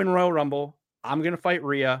 I'm going to win Royal Rumble. I'm going to fight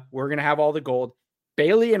Rhea. We're going to have all the gold.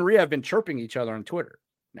 Bayley and Rhea have been chirping each other on Twitter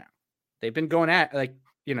now. They've been going at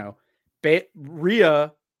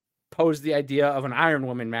Rhea posed the idea of an Iron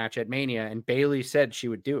Woman match at Mania, and Bayley said she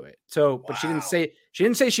would do it. So, but she didn't say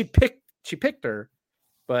she picked her,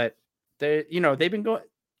 but they've been going.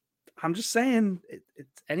 I'm just saying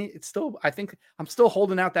I think I'm still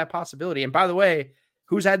holding out that possibility. And by the way,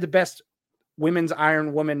 who's had the best women's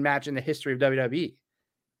Iron Woman match in the history of WWE?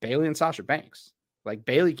 Bayley and Sasha Banks. Like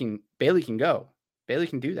Bayley can go. Bayley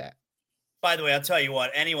can do that. By the way, I'll tell you what,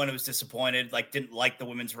 anyone who's disappointed, like didn't like the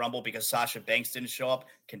Women's Rumble because Sasha Banks didn't show up,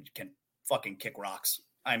 can fucking kick rocks.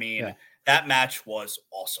 I mean, That match was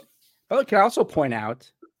awesome. But can I also point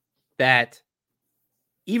out that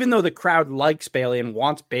even though the crowd likes Bayley and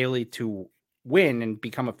wants Bayley to win and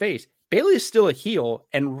become a face, Bayley is still a heel,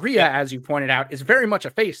 and Rhea, as you pointed out, is very much a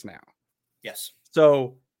face now. Yes.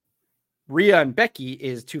 So Rhea and Becky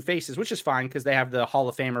is two faces, which is fine because they have the Hall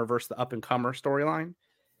of Famer versus the up-and-comer storyline.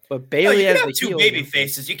 But Bayley has the two baby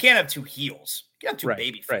faces. You can't have two heels. You can have two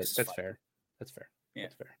baby faces. That's fair. Yeah.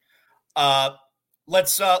 That's fair.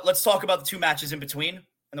 Let's talk about the two matches in between, and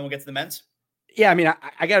then we'll get to the men's. Yeah, I mean,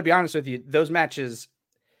 I got to be honest with you. Those matches,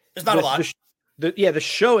 there's not a lot. The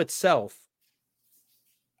show itself,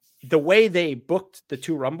 the way they booked the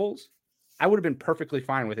two Rumbles, I would have been perfectly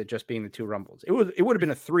fine with it just being the two Rumbles. It would have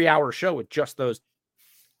been a 3-hour show with just those.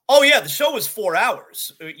 Oh yeah, the show was 4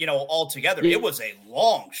 hours, all together. It was a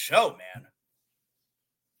long show,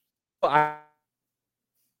 man.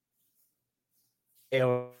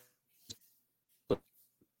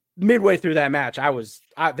 Midway through that match,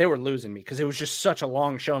 they were losing me because it was just such a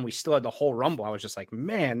long show, and we still had the whole Rumble. I was just like,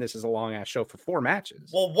 man, this is a long ass show for 4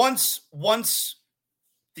 matches. Well, once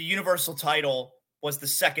the Universal title was the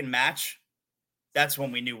second match, that's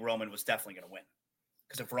when we knew Roman was definitely going to win.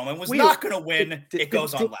 Because if Roman was not going to win, it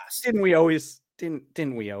goes on last. Didn't we always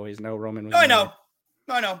know Roman was? I know.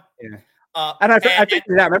 Yeah. And I think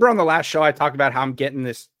that. Remember on the last show, I talked about how I'm getting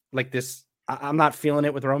this. I'm not feeling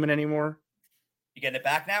it with Roman anymore. You getting it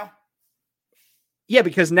back now? Yeah,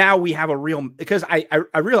 because now we have because I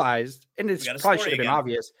realized, and it probably should have been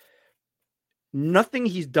obvious, nothing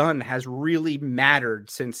he's done has really mattered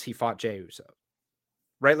since he fought Jey Uso.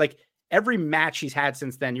 Right? Like every match he's had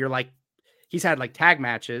since then, you're like, he's had like tag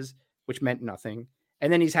matches, which meant nothing.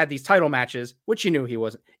 And then he's had these title matches, which you knew he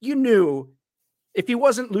wasn't. You knew if he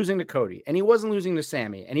wasn't losing to Cody and he wasn't losing to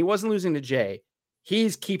Sammy and he wasn't losing to Jay,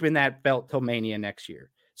 he's keeping that belt till Mania next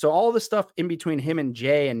year. So all the stuff in between him and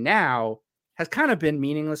Jay and now has kind of been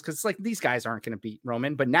meaningless because it's like these guys aren't going to beat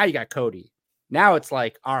Roman. But now you got Cody. Now it's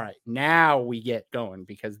like, all right, now we get going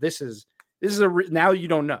because this is now you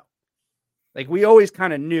don't know. Like we always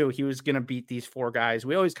kind of knew he was going to beat these 4 guys.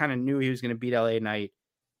 We always kind of knew he was going to beat LA Knight.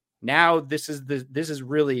 Now this is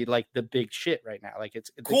really like the big shit right now. Like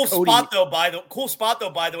it's cool spot though. By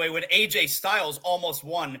the way, when AJ Styles almost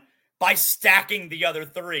won by stacking the other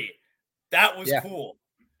 3, that was cool.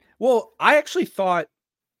 Well, I actually thought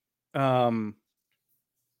that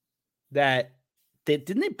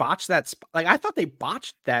didn't they botch that? Like I thought they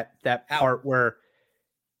botched that part where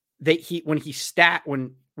who stacked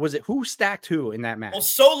who in that match? Well,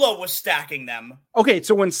 Solo was stacking them. Okay,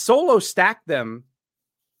 so when Solo stacked them,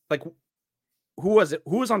 like who was it?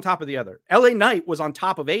 Who was on top of the other? LA Knight was on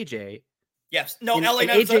top of AJ. Yes. No, LA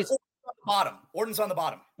Knight was on the bottom. Orton's on the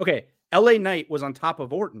bottom. Okay. LA Knight was on top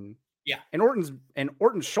of Orton. Yeah. And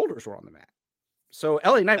Orton's shoulders were on the mat. So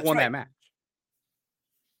LA Knight won that match.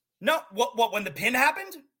 No, what when the pin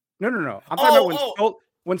happened? No. I'm talking about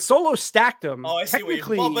when Solo stacked him. Oh, I see what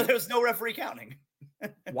technically, but there was no referee counting.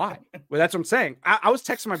 Why? Well, that's what I'm saying. I was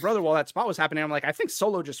texting my brother while that spot was happening. I'm like, I think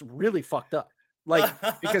Solo just really fucked up. Like,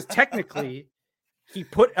 because technically he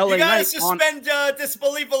put LA You gotta Knight suspend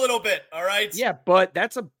disbelief a little bit, all right? Yeah, but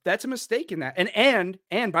that's a mistake in that.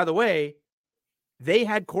 And by the way, they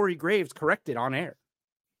had Corey Graves corrected on air.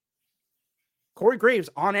 Corey Graves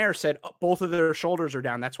on air said both of their shoulders are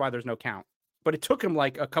down. That's why there's no count. But it took him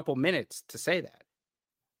like a couple minutes to say that.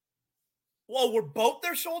 Well, were both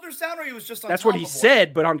their shoulders down, or he was just on That's top what he of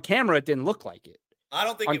said, but on camera it didn't look like it. I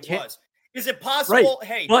don't think it was. Is it possible? Right.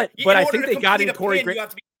 Hey, but I think they got in Corey Corey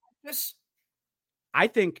Graves. I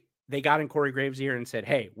think they got in Corey Graves' ear and said,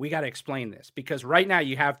 "Hey, we got to explain this because right now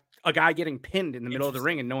you have a guy getting pinned in the middle of the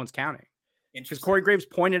ring and no one's counting." Because Corey Graves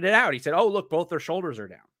pointed it out. He said, "Oh, look, both their shoulders are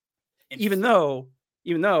down." Even though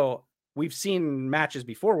we've seen matches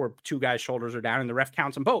before where two guys' shoulders are down and the ref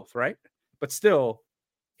counts them both, right? But still,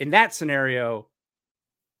 in that scenario,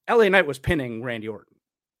 LA Knight was pinning Randy Orton.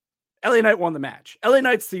 LA Knight won the match. LA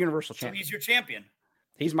Knight's the Universal Champion. So he's your champion.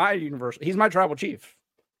 He's my tribal chief.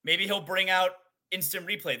 Maybe he'll bring out instant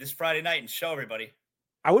replay this Friday night and show everybody.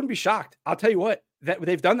 I wouldn't be shocked. I'll tell you what, that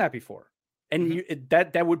they've done that before. And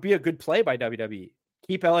that would be a good play by WWE.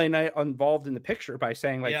 Keep LA Knight involved in the picture by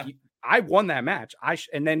saying, I won that match.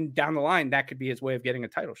 And then down the line, that could be his way of getting a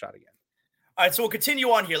title shot again. All right, so we'll continue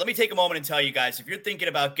on here. Let me take a moment and tell you guys, if you're thinking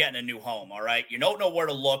about getting a new home, all right, you don't know where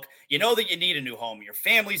to look, you know that you need a new home, your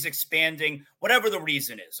family's expanding, whatever the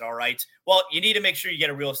reason is, all right, well, you need to make sure you get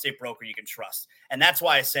a real estate broker you can trust. And that's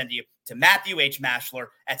why I send you to Matthew H. Mashler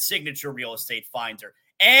at Signature Real Estate Finder.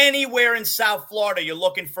 Anywhere in South Florida, you're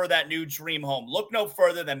looking for that new dream home. Look no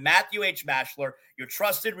further than Matthew H. Mashler, your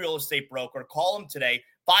trusted real estate broker. Call him today,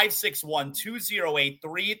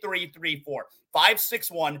 561-208-3334.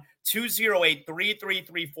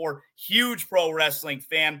 561-208-3334. Huge pro wrestling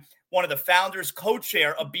fan. One of the founders,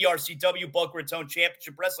 co-chair of BRCW, Boca Raton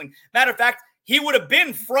Championship Wrestling. Matter of fact, he would have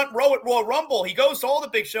been front row at Royal Rumble. He goes to all the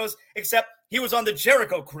big shows, except he was on the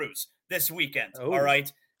Jericho Cruise this weekend. Oh. All right.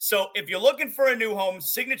 So if you're looking for a new home,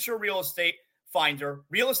 Signature Real Estate Finder,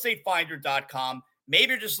 realestatefinder.com.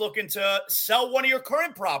 Maybe you're just looking to sell one of your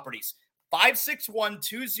current properties.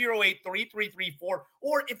 561-208-3334.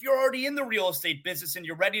 Or if you're already in the real estate business and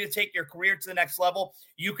you're ready to take your career to the next level,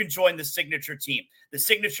 you can join the Signature team. The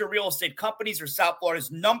Signature Real Estate companies are South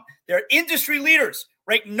Florida's they're industry leaders,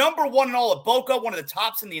 ranked number one in all of Boca, one of the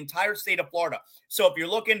tops in the entire state of Florida. So if you're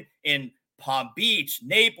looking in Palm Beach,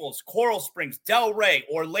 Naples, Coral Springs, Delray,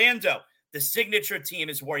 Orlando, the Signature team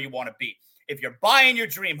is where you want to be. If you're buying your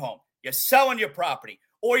dream home, you're selling your property,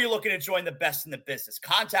 or you're looking to join the best in the business,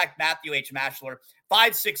 contact Matthew H. Mashler,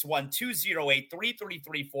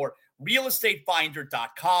 561-208-3334,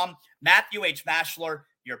 realestatefinder.com. Matthew H. Mashler,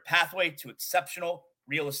 your pathway to exceptional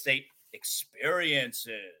real estate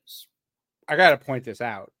experiences. I got to point this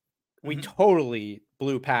out. We totally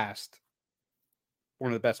blew past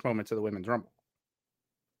one of the best moments of the Women's Rumble.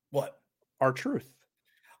 What? R-Truth.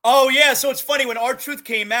 Oh, yeah. So it's funny when R-Truth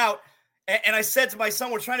came out, and I said to my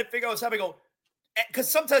son, we're trying to figure out what's happening. I go,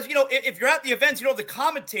 because sometimes, if you're at the events, the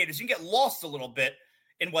commentators, you can get lost a little bit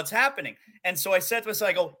in what's happening. And so I said to myself,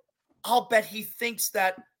 I go, I'll bet he thinks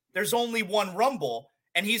that there's only one Rumble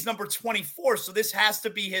and he's number 24. So this has to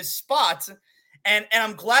be his spot. And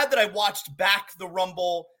I'm glad that I watched back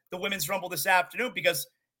the Women's Rumble this afternoon, because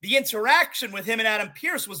the interaction with him and Adam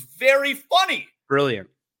Pearce was very funny. Brilliant.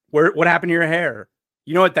 What happened to your hair?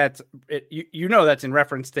 You know what that's in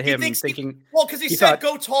reference to him thinking. Because he said,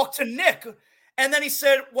 go talk to Nick. And then he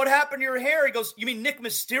said, what happened to your hair? He goes, you mean Nick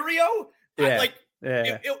Mysterio? Yeah.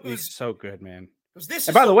 It was so good, man.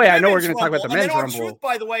 And by the way, I know we're going to talk about the men's Rumble.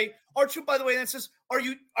 R-Truth, by the way, then says, are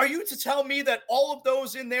you to tell me that all of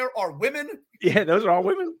those in there are women? Yeah, those are all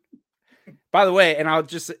women. By the way, and I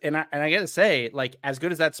gotta say, like, as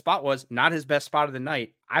good as that spot was, not his best spot of the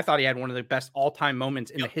night. I thought he had one of the best all-time moments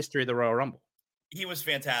in the history of the Royal Rumble. He was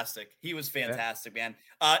fantastic. Man.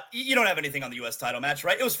 You don't have anything on the U.S. title match,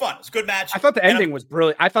 right? It was fun. It was a good match. I thought the ending was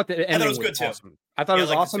brilliant. I thought the ending was good awesome. Too. I thought it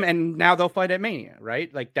was awesome, and now they'll fight at Mania,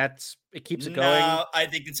 right? Like, it keeps it going. No, I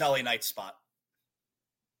think it's LA Knight's spot.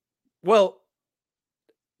 Well,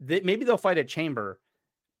 maybe they'll fight at Chamber,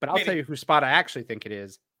 but I'll tell you whose spot I actually think it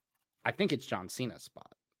is. I think it's John Cena's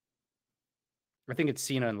spot. I think it's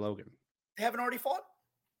Cena and Logan. They haven't already fought?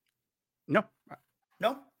 No.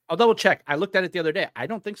 No? I'll double check. I looked at it the other day. I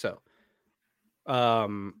don't think so.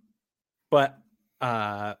 But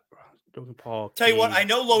Logan Paul. Tell you what, I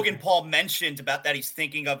know Logan Paul mentioned about that he's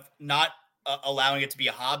thinking of not allowing it to be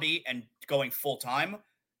a hobby and going full time.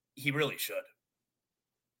 He really should.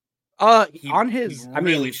 On his, he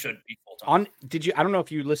really should be full time. I don't know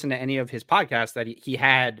if you listened to any of his podcasts that he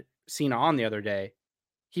had Cena on the other day.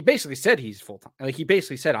 He basically said he's full time. Like he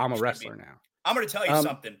basically said, I'm a wrestler now. I'm going to tell you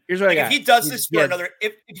something. Here's what I got. If he does this for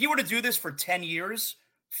if he were to do this for 10 years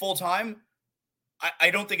full time,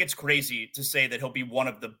 I don't think it's crazy to say that he'll be one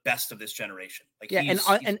of the best of this generation. Like,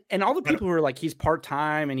 and all the people who are like, he's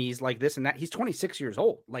part-time and he's like this and that, he's 26 years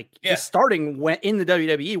old. Like he's starting in the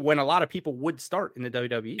WWE when a lot of people would start in the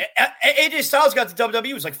WWE. AJ Styles got to WWE,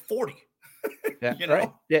 he was like 40. Yeah, you know?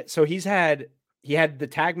 Right. Yeah. So he had the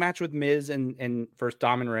tag match with Miz and versus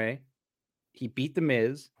Dom and Ray. He beat the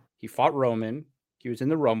Miz. He fought Roman. He was in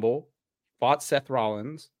the Rumble. Fought Seth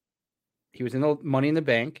Rollins. He was in the Money in the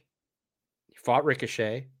Bank. He fought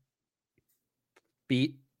Ricochet.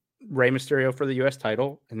 Beat Rey Mysterio for the U.S.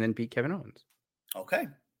 title, and then beat Kevin Owens. Okay.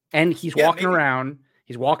 And he's walking around.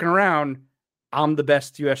 He's walking around. I'm the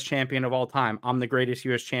best U.S. champion of all time. I'm the greatest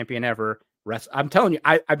U.S. champion ever. I'm telling you,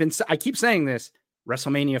 I keep saying this.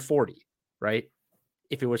 WrestleMania 40, right?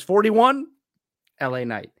 If it was 41, LA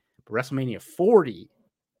Knight. But WrestleMania 40,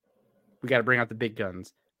 we got to bring out the big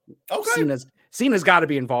guns. Okay. Cena's got to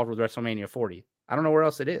be involved with WrestleMania 40. I don't know where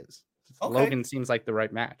else it is. Okay. Logan seems like the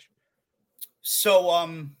right match. So,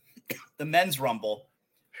 the men's Rumble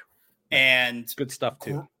and good stuff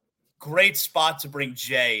too. Great spot to bring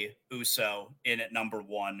Jey Uso in at number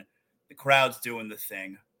 1. The crowd's doing the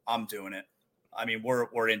thing. I'm doing it. I mean,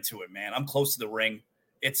 we're into it, man. I'm close to the ring.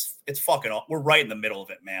 It's fucking we're right in the middle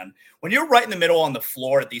of it, man. When you're right in the middle on the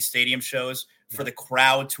floor at these stadium shows for the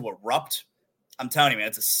crowd to erupt, I'm telling you, man,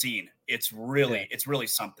 it's a scene. It's really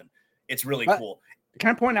something. It's really cool. Can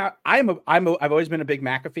I point out, I've always been a big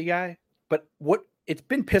McAfee guy, but it's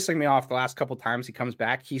been pissing me off the last couple times he comes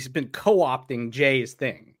back. He's been co-opting Jay's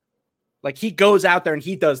thing. Like he goes out there and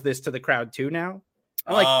he does this to the crowd too now.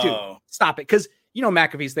 I'm like, dude, stop it. Cause you know,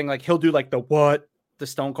 McAfee's thing, like he'll do like the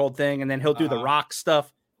Stone Cold thing. And then he'll do the Rock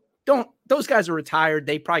stuff. Those guys are retired.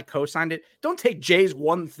 They probably co-signed it. Don't take Jay's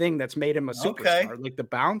one thing that's made him a superstar, like the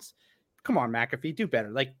bounce. Come on, McAfee, do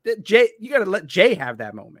better. Like Jay, you got to let Jay have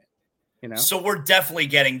that moment. You know? So we're definitely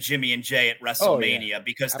getting Jimmy and Jay at WrestleMania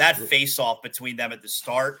because that face-off between them at the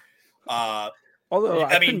start. Although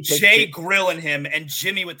I mean, Jay grilling him and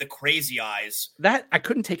Jimmy with the crazy eyes. That I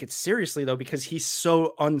couldn't take it seriously though because he's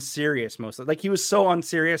so unserious mostly. Like he was so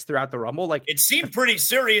unserious throughout the Rumble. Like it seemed pretty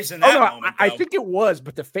serious in that moment. I think it was,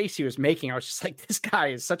 but the face he was making, I was just like, this guy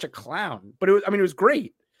is such a clown. But it was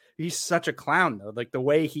great. He's such a clown though. Like the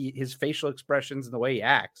way his facial expressions and the way he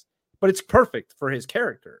acts. But it's perfect for his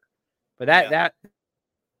character. But that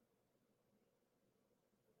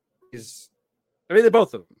is, I mean, they're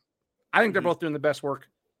both of them. I think they're both doing the best work,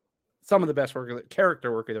 some of the best work,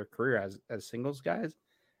 character work of their career as singles guys.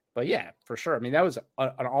 But yeah, for sure. I mean, that was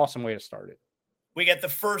an awesome way to start it. We get the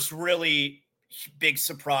first really big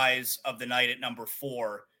surprise of the night at number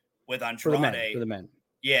 4 with Andrade. For the men.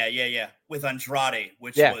 Yeah. With Andrade,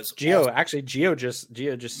 which was Gio. awesome. Actually, Gio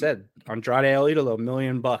just said Andrade El Idolo, $1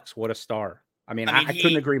 million. What a star. I mean, I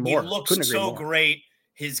couldn't agree more. He looked so great.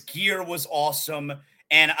 His gear was awesome.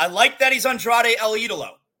 And I like that he's Andrade El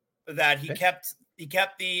Idolo, that he kept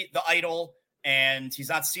the idol and he's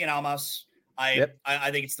not Cien Almas. I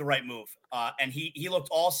think it's the right move. And he looked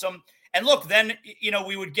awesome. And look, then,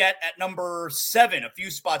 we would get at number 7, a few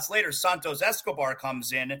spots later, Santos Escobar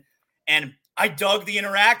comes in and I dug the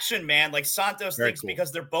interaction, man. Like Santos thinks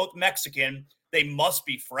because they're both Mexican, they must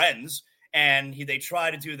be friends. And they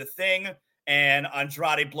try to do the thing. And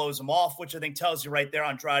Andrade blows him off, which I think tells you right there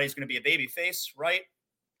Andrade is going to be a baby face, right?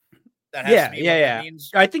 That has to be what that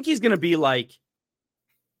means. I think he's going to be like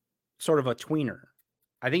sort of a tweener.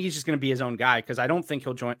 I think he's just going to be his own guy because I don't think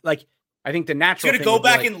he'll join. Like, I think the natural. He's going to go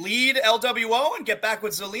back and lead LWO and get back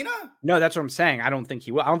with Zelina? No, that's what I'm saying. I don't think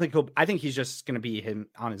he will. I think he's just going to be him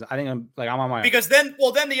on his. I'm on my own. Because then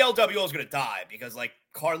the LWO is going to die because like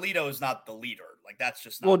Carlito is not the leader. Like that's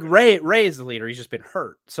just not Ray is the leader. He's just been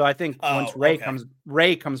hurt. So I think once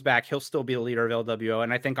Ray comes back, he'll still be the leader of LWO,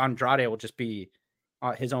 and I think Andrade will just be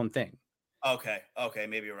his own thing. Okay,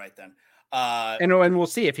 maybe you're right then. And we'll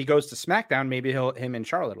see if he goes to SmackDown. Maybe him and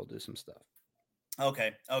Charlotte will do some stuff.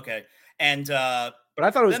 Okay, and but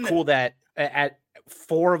I thought it was cool that at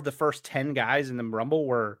 4 of the first 10 guys in the Rumble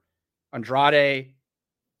were Andrade,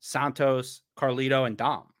 Santos, Carlito, and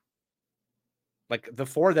Dom. Like the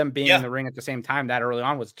 4 of them being in the ring at the same time that early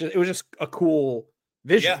on was just a cool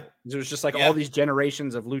visual. It was just like all these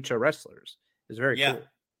generations of lucha wrestlers. It was very cool.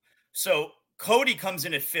 So Cody comes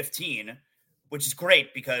in at 15, which is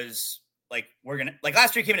great because like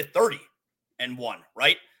last year he came in at 30 and won,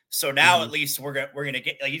 right? So now at least we're gonna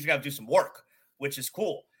get like he's gonna do some work, which is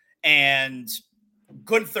cool. And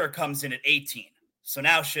Gunther comes in at 18. So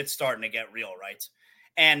now shit's starting to get real, right?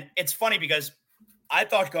 And it's funny because I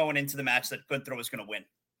thought going into the match that Gunther was going to win.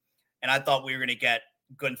 And I thought we were going to get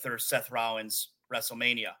Gunther, Seth Rollins,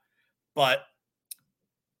 WrestleMania. But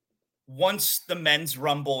once the men's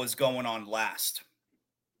rumble is going on last,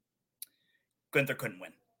 Gunther couldn't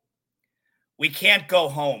win. We can't go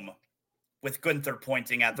home with Gunther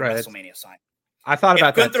pointing at the WrestleMania sign. I thought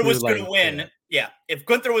about that. If Gunther was going to win, if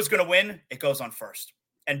Gunther was going to win, it goes on first,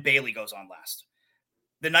 and Bayley goes on last.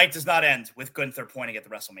 The night does not end with Gunther pointing at the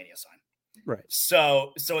WrestleMania sign. Right.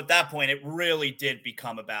 So at that point, it really did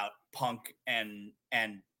become about Punk and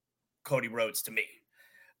Cody Rhodes to me.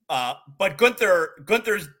 But Gunther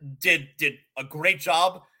did a great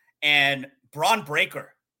job, and Braun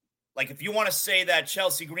Breaker. Like, if you want to say that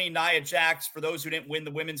Chelsea Green, Nia Jax, for those who didn't win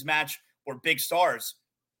the women's match, were big stars,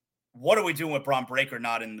 what are we doing with Braun Breaker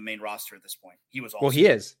not in the main roster at this point? He was awesome. Well, he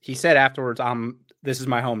is. He said afterwards, this is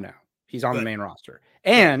my home now. He's on the main roster.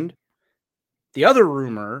 And the other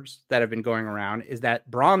rumors that have been going around is that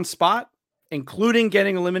Braun's spot, including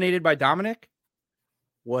getting eliminated by Dominic,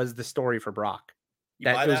 was the story for Brock.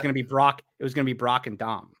 That it was going to be Brock. It was going to be Brock and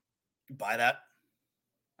Dom. You buy that?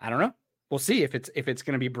 I don't know. We'll see if it's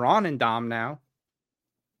going to be Braun and Dom now.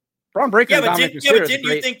 Braun Breaker. But didn't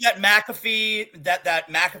you think that McAfee that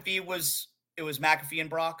McAfee was McAfee and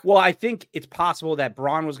Brock? Well, I think it's possible that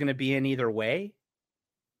Braun was going to be in either way,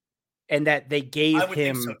 and that they gave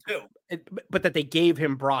him, think so too. But that they gave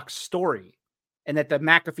him Brock's story, and that the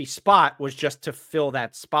McAfee spot was just to fill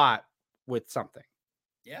that spot with something.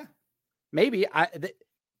 Yeah, maybe.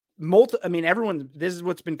 Everyone. This is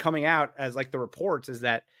what's been coming out as like the reports is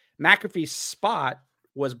that McAfee's spot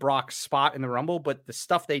was Brock's spot in the Rumble, but the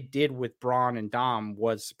stuff they did with Braun and Dom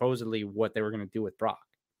was supposedly what they were going to do with Brock.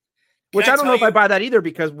 Which I don't know if I buy that either,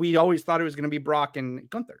 because we always thought it was going to be Brock and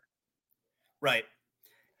Gunther. Right.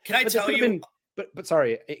 Can I tell you? But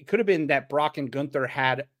sorry, it could have been that Brock and Gunther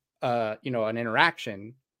had an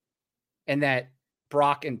interaction, and that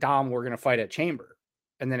Brock and Dom were going to fight at Chamber,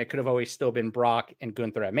 and then it could have always still been Brock and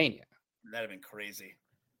Gunther at Mania. That'd have been crazy.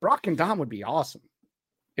 Brock and Dom would be awesome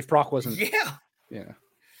if Brock wasn't. Yeah. It'd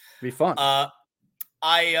be fun.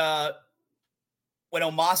 When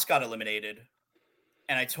Omos got eliminated,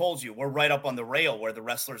 and I told you we're right up on the rail where the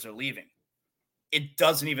wrestlers are leaving. It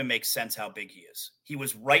doesn't even make sense how big he is. He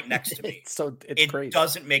was right next to me. It's crazy. It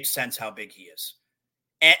doesn't make sense how big he is.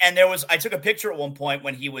 And I took a picture at one point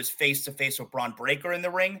when he was face to face with Braun Breaker in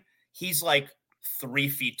the ring. He's like 3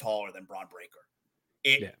 feet taller than Braun Breaker.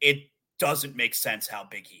 It doesn't make sense how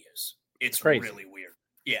big he is. It's really weird.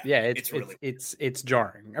 Yeah. It's really it's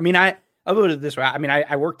jarring. I mean, I'll put it this way. I mean,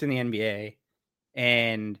 I worked in the NBA,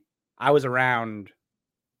 and I was around,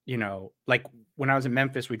 like when I was in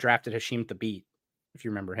Memphis, we drafted Hasheem Thabit. If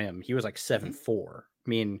you remember him, he was like 7'4". I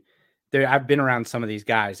mean, I've been around some of these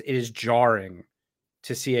guys. It is jarring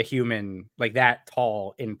to see a human like that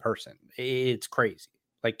tall in person. It's crazy.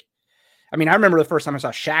 Like, I mean, I remember the first time I saw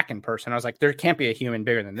Shaq in person, I was like, there can't be a human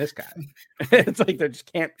bigger than this guy. It's like, there just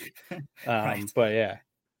can't be. Right. But yeah.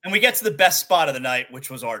 And we get to the best spot of the night, which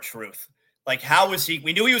was R-Truth. Like, how is he?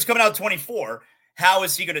 We knew he was coming out 24. How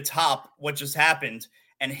is he going to top what just happened?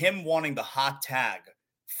 And him wanting the hot tag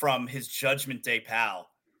from his Judgment Day pal,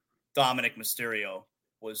 Dominic Mysterio,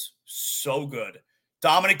 was so good.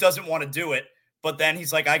 Dominic doesn't want to do it, but then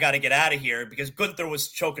he's like, I got to get out of here because Gunther was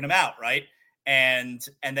choking him out, right? And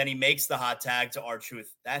then he makes the hot tag to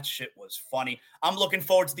R-Truth. That shit was funny. I'm looking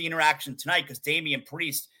forward to the interaction tonight because Damian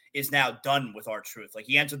Priest is now done with R-Truth. Like,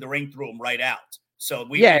 he entered the ring, threw him right out. So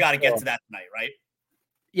we got to get to that tonight, right?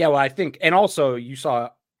 Yeah, well, I think, and also you saw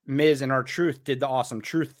Miz and R-Truth did the Awesome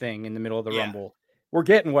Truth thing in the middle of the Rumble. We're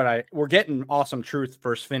getting Awesome Truth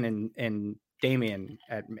versus Finn and Damian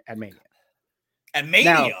at Mania. At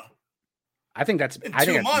Mania? Now, I think that's in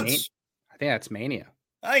 2 months. I think that's Mania.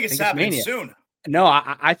 I think it's happening soon. No,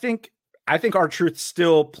 I think R-Truth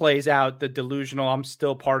still plays out the delusional. I'm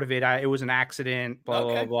still part of it. It was an accident. Blah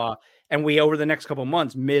blah blah. And over the next couple of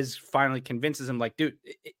months, Miz finally convinces him, like, dude,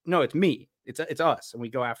 no, it's me. It's us, and we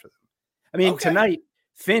go after them. I mean, tonight,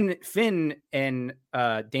 Finn and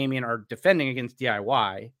Damian are defending against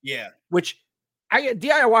DIY. Yeah. Which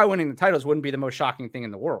DIY winning the titles wouldn't be the most shocking thing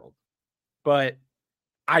in the world. But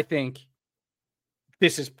I think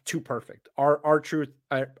this is too perfect. Our Truth,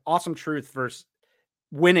 Awesome Truth versus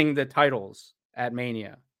winning the titles at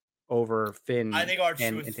Mania over Finn. I think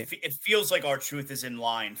R-Truth, it feels like R-Truth is in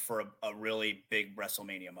line for a really big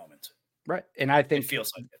WrestleMania moment. Right. And I think it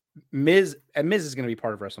feels like it. Miz is going to be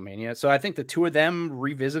part of WrestleMania. So I think the two of them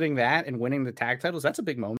revisiting that and winning the tag titles, that's a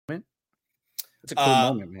big moment. It's a cool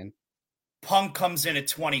moment, man. Punk comes in at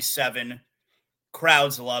 27.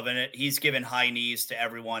 Crowd's loving it. He's giving high knees to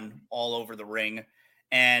everyone all over the ring.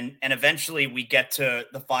 And eventually we get to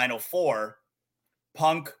the final four.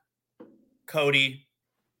 Punk, Cody,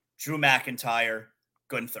 Drew McIntyre,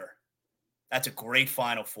 Gunther. That's a great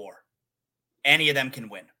final four. Any of them can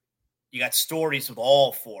win. You got stories with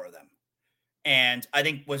all four of them. And I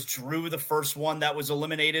think was Drew the first one that was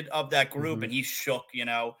eliminated of that group, and he shook,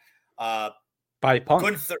 by Punk.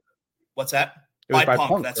 Gunther. What's that? It was by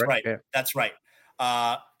Punk. That's right. Yeah. That's right.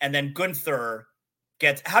 And then Gunther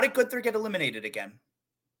how did Gunther get eliminated again?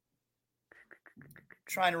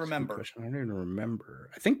 Trying to remember. I don't even remember.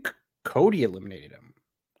 I think Cody eliminated him.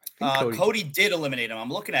 Cody did eliminate him. I'm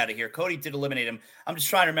looking at it here. Cody did eliminate him. I'm just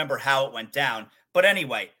trying to remember how it went down. But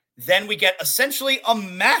anyway, then we get essentially a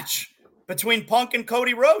match between Punk and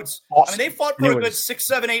Cody Rhodes. Awesome. I mean, they fought for a good 6,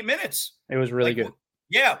 7, 8 minutes. It was really good.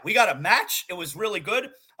 Yeah, we got a match. It was really good.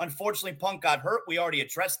 Unfortunately, Punk got hurt. We already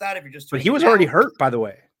addressed that. If you're just, but he was already hurt, by the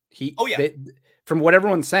way. Yeah. From what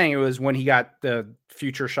everyone's saying, it was when he got the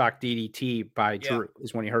Future Shock DDT by Drew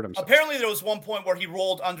is when he hurt himself. Apparently, there was one point where he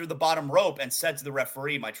rolled under the bottom rope and said to the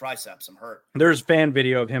referee, "My triceps, I'm hurt." There's fan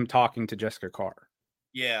video of him talking to Jessica Carr.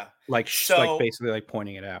 Yeah, like basically like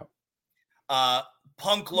pointing it out.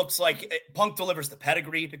 Punk delivers the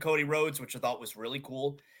pedigree to Cody Rhodes, which I thought was really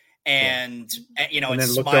cool. And and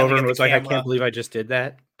then looked over and was like, "I can't believe I just did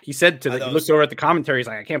that." He said he looked over at the commentary. He's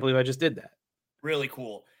like, "I can't believe I just did that." Really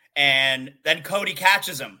cool. And then Cody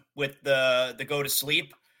catches him with the go to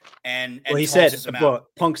sleep, and he said,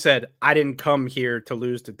 Punk said, "I didn't come here to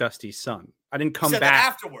lose to Dusty's son. I didn't come back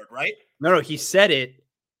afterward, right?" No, he said it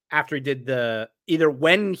after he did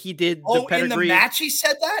when he did the pedigree. In the match he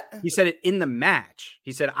said that? He said it in the match.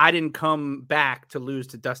 He said, "I didn't come back to lose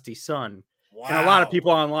to Dusty's son." Wow. And a lot of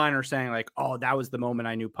people online are saying like, "Oh, that was the moment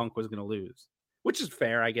I knew Punk was going to lose," which is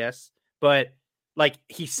fair, I guess. But like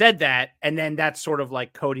he said that, and then that's sort of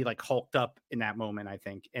like Cody like hulked up in that moment, I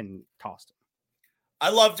think, and tossed him. I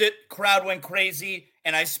loved it. Crowd went crazy.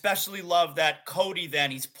 And I especially love that Cody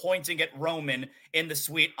then he's pointing at Roman in the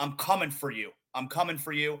suite. "I'm coming for you. I'm coming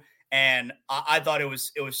for you." And I thought it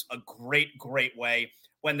was a great, great way.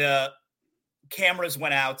 When the cameras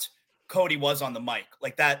went out, Cody was on the mic.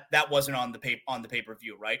 Like that wasn't on the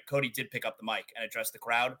pay-per-view, right? Cody did pick up the mic and address the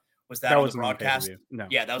crowd. Was that on the broadcast? No.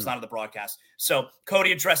 Yeah, that was not on the broadcast. So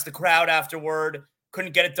Cody addressed the crowd afterward.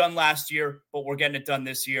 Couldn't get it done last year, but we're getting it done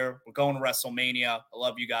this year. We're going to WrestleMania. I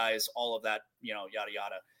love you guys. All of that, yada,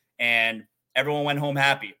 yada. And everyone went home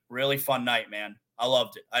happy. Really fun night, man. I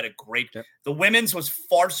loved it. I had a great – The women's was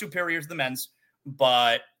far superior to the men's,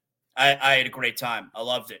 but I had a great time. I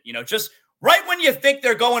loved it. Just right when you think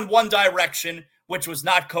they're going one direction, which was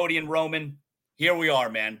not Cody and Roman, here we are,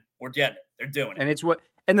 man. We're getting it. They're doing it.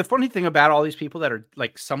 And the funny thing about all these people that are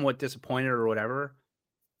like somewhat disappointed or whatever,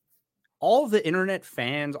 all the internet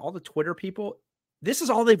fans, all the Twitter people, this is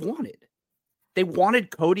all they've wanted. They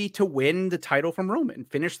wanted Cody to win the title from Roman,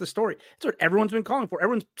 finish the story. That's what everyone's been calling for.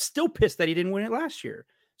 Everyone's still pissed that he didn't win it last year.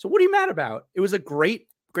 So what are you mad about? It was a great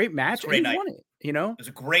match. Great night. Won it, It was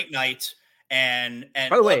a great night. And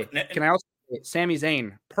by the way, can I also say Sami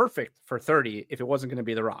Zayn, perfect for 30 if it wasn't going to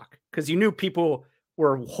be The Rock? Because you knew people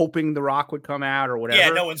were hoping The Rock would come out or whatever. Yeah,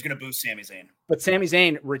 no one's going to boo Sami Zayn. But Sami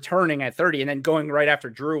Zayn returning at 30 and then going right after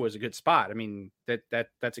Drew was a good spot. I mean,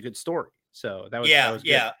 that's a good story. So that was good.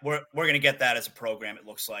 Yeah. We're going to get that as a program. It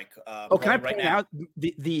looks like. Can I point out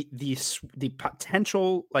the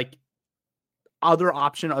potential like other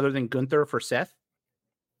option other than Gunther for Seth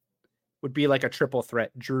would be like a triple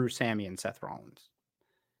threat: Drew, Sammy, and Seth Rollins,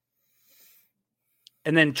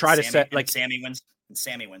 and then try to set like Sammy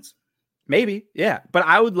wins. Maybe, yeah. But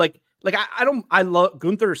I would I love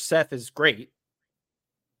Gunther. Seth is great,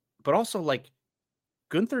 but also like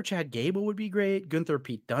Gunther Chad Gable would be great. Gunther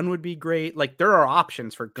Pete Dunne would be great. Like there are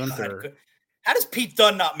options for Gunther. God, how does Pete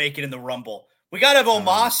Dunne not make it in the Rumble? We got to have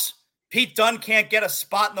Omos. Pete Dunne can't get a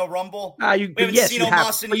spot in the Rumble. We haven't seen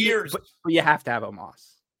Omos in years. But you have to have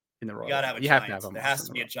Omos in the Rumble. You got to have a giant. There has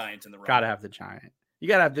to be a giant in the Rumble. Got to have the giant. You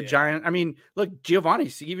got to have the giant. I mean, look, Giovanni,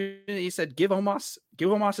 he said, give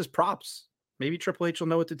Omos his props. Maybe Triple H will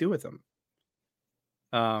know what to do with him.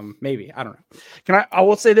 Maybe. I don't know. I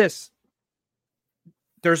will say this.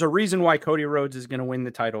 There's a reason why Cody Rhodes is going to win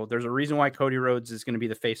the title. There's a reason why Cody Rhodes is going to be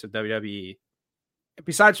the face of WWE.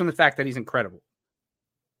 Besides from the fact that he's incredible.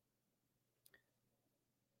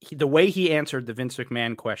 The way he answered the Vince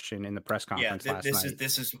McMahon question in the press conference last night,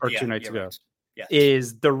 2 nights ago. Right. Yes.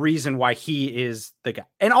 Is the reason why he is the guy.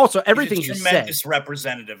 And also everything he said. Tremendous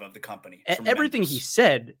representative of the company. Everything he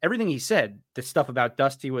said, the stuff about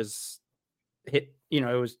Dusty was it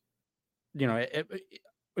was,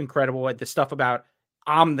 incredible. The stuff about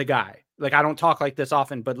I'm the guy. Like, I don't talk like this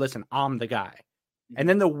often, but listen, I'm the guy. And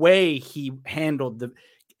then the way he handled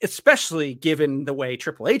especially given the way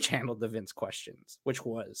Triple H handled the Vince questions, which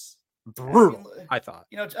was brutal, I thought.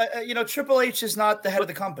 Triple H is not the head of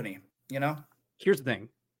the company, Here's the thing.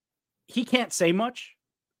 He can't say much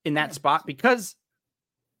in that spot because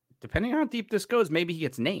depending on how deep this goes, maybe he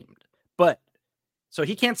gets named. But so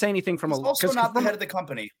he can't say anything from he's also not the head of the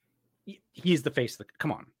company. He's the face of the,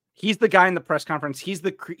 come on. He's the guy in the press conference. He's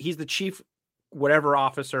the chief whatever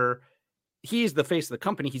officer. He's the face of the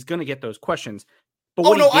company. He's going to get those questions. But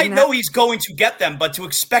I know he's going to get them, but to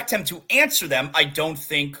expect him to answer them, I don't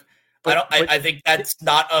think. I think that's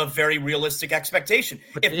not a very realistic expectation.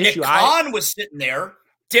 If Nick Khan was sitting there,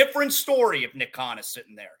 different story. If Nick Khan is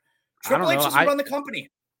sitting there, Triple H doesn't run the company.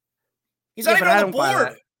 He's not even on the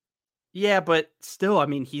board. Yeah, but still, I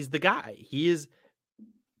mean, he's the guy. He's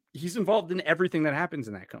involved in everything that happens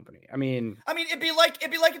in that company. I mean, it'd be like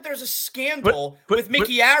if there's a scandal with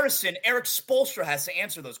Mickey Arison, Eric Spoelstra has to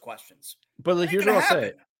answer those questions. But here's what I'll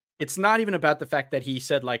say. It's not even about the fact that he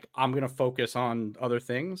said, like, I'm going to focus on other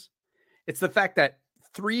things. It's the fact that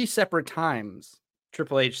 3 separate times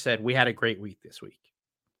Triple H said, we had a great week this week.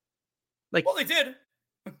 Like, well, they did.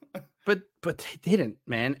 But they didn't,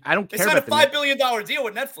 man. I don't care. They signed a $5 billion deal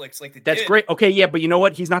with Netflix. Like that's great. Okay, yeah, but you know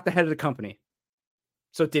what? He's not the head of the company.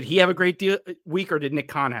 So did he have a great week, or did Nick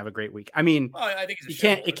Khan have a great week? I mean, I think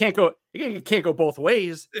it can't go both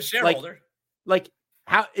ways. The shareholder, like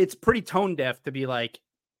how it's pretty tone deaf to be like,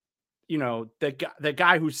 the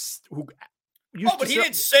guy who used but he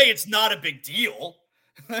didn't say it's not a big deal.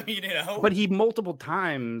 I mean, But he multiple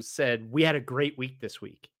times said we had a great week this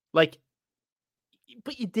week. Like,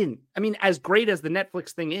 but you didn't. I mean, as great as the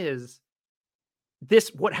Netflix thing is,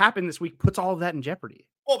 what happened this week puts all of that in jeopardy.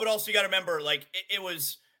 Well, but also you got to remember, like, there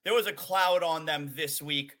was a cloud on them this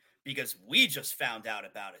week because we just found out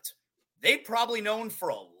about it. They'd probably known for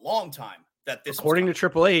a long time that this. According to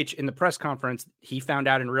Triple H in the press conference, he found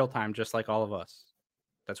out in real time, just like all of us.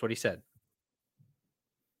 That's what he said.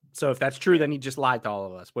 So if that's true, then he just lied to all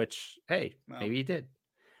of us. Which, hey, maybe he did.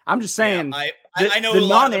 I'm just saying. Yeah, I know a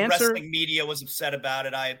lot of the wrestling media was upset about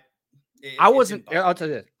it. I wasn't. I'll tell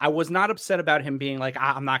you this. I was not upset about him being like,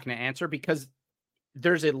 I'm not going to answer, because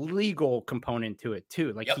there's a legal component to it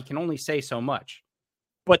too. Like, he can only say so much.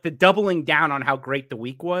 But the doubling down on how great the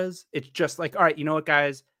week was, it's just like, all right, you know what,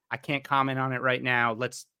 guys? I can't comment on it right now.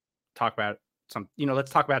 Let's talk about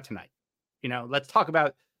let's talk about tonight. Let's talk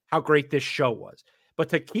about how great this show was. But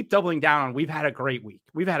to keep doubling down on, we've had a great week.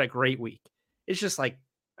 We've had a great week. It's just like,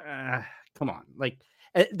 come on. Like,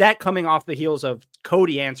 that coming off the heels of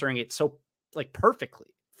Cody answering it so like perfectly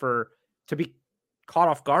to be caught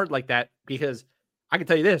off guard like that, because I can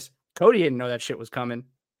tell you this, Cody didn't know that shit was coming.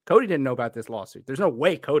 Cody didn't know about this lawsuit. There's no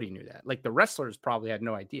way Cody knew that. Like, the wrestlers probably had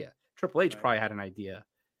no idea. Triple H probably had an idea,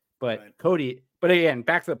 but Cody, but again,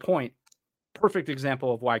 back to the point, perfect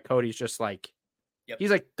example of why Cody's just like,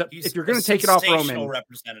 he's like, if you're going to take it off Roman,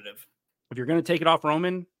 representative. If you're going to take it off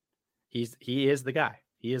Roman, he is the guy.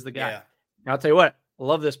 He is the guy. Yeah. Now, I'll tell you what, I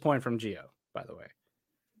love this point from Gio, by the way.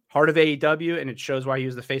 Heart of AEW, and it shows why he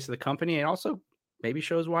was the face of the company, and also maybe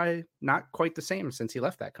shows why not quite the same since he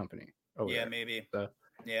left that company. Yeah, maybe. So,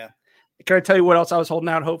 yeah. Can I tell you what else I was holding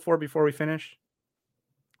out hope for before we finish?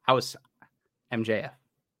 I was MJF.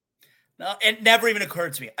 No, it never even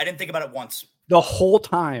occurred to me. I didn't think about it once. The whole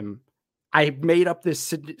time, I made up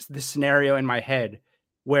this scenario in my head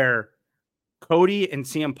where Cody and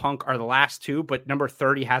CM Punk are the last two, but number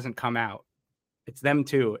 30 hasn't come out. It's them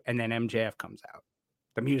two, and then MJF comes out.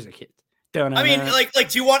 The music hits. I mean, like,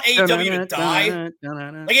 do you want AEW to die?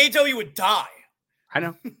 Like, AEW would die. I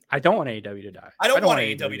know. I don't want AEW to die. I don't want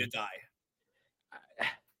AEW to die.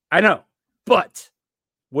 I know, but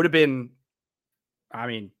would have been, I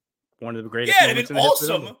mean, one of the greatest. Yeah, it'd been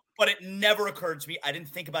awesome, but it never occurred to me. I didn't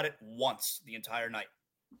think about it once the entire night.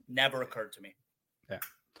 Never occurred to me. Yeah,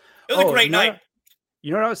 it was a great night.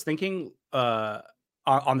 You know what I was thinking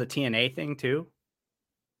on the TNA thing too?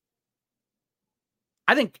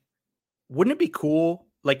 I think, wouldn't it be cool?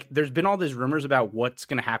 Like, there's been all these rumors about what's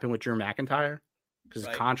going to happen with Drew McIntyre because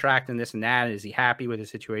his contract and this and that. Is he happy with his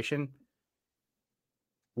situation?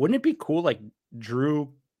 Wouldn't it be cool, like,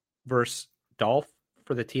 Drew versus Dolph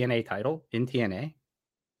for the TNA title in TNA?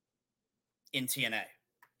 In TNA.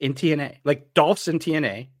 In TNA. Like, Dolph's in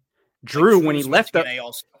TNA. Drew, like, when he left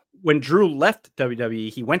when Drew left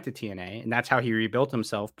WWE, he went to TNA, and that's how he rebuilt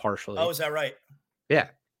himself partially. Oh, is that right? Yeah.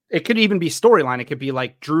 It could even be storyline. It could be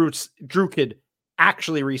like Drew could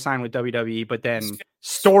actually re-sign with WWE, but then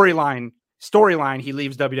storyline, he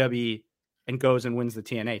leaves WWE and goes and wins the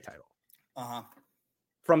TNA title. Uh-huh.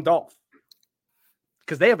 From Dolph.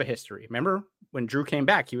 because they have a history. Remember when Drew came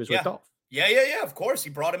back, he was with Dolph. Yeah. Of course, he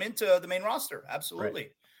brought him into the main roster. Absolutely.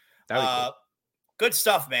 Right. That'd be cool. Good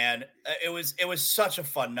stuff, man. It was such a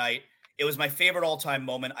fun night. It was my favorite all-time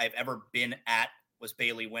moment I've ever been at was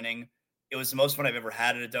Bayley winning. It was the most fun I've ever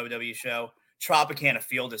had at a WWE show. Tropicana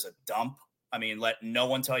Field is a dump. I mean, let no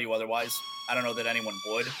one tell you otherwise. I don't know that anyone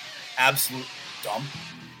would. Absolute dump.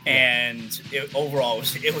 And overall,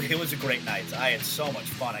 it was a great night. I had so much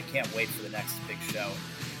fun. I can't wait for the next big show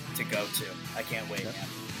to go to. I can't wait,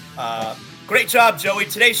 man. Great job, Joey.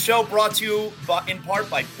 Today's show brought to you in part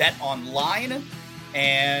by Bet Online.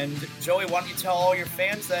 And Joey, why don't you tell all your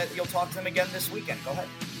fans that you'll talk to them again this weekend? Go ahead.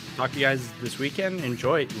 Talk to you guys this weekend.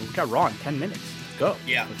 Enjoy. We got Raw in 10 minutes. Let's go.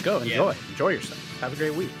 Yeah. Let's go. Enjoy. Enjoy yourself. Have a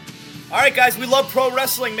great week. All right, guys, we love pro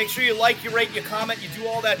wrestling. Make sure you like, you rate, you comment, you do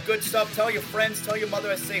all that good stuff. Tell your friends, tell your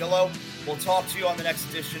mother I say hello. We'll talk to you on the next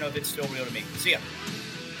edition of It's Still Real to Me. See ya.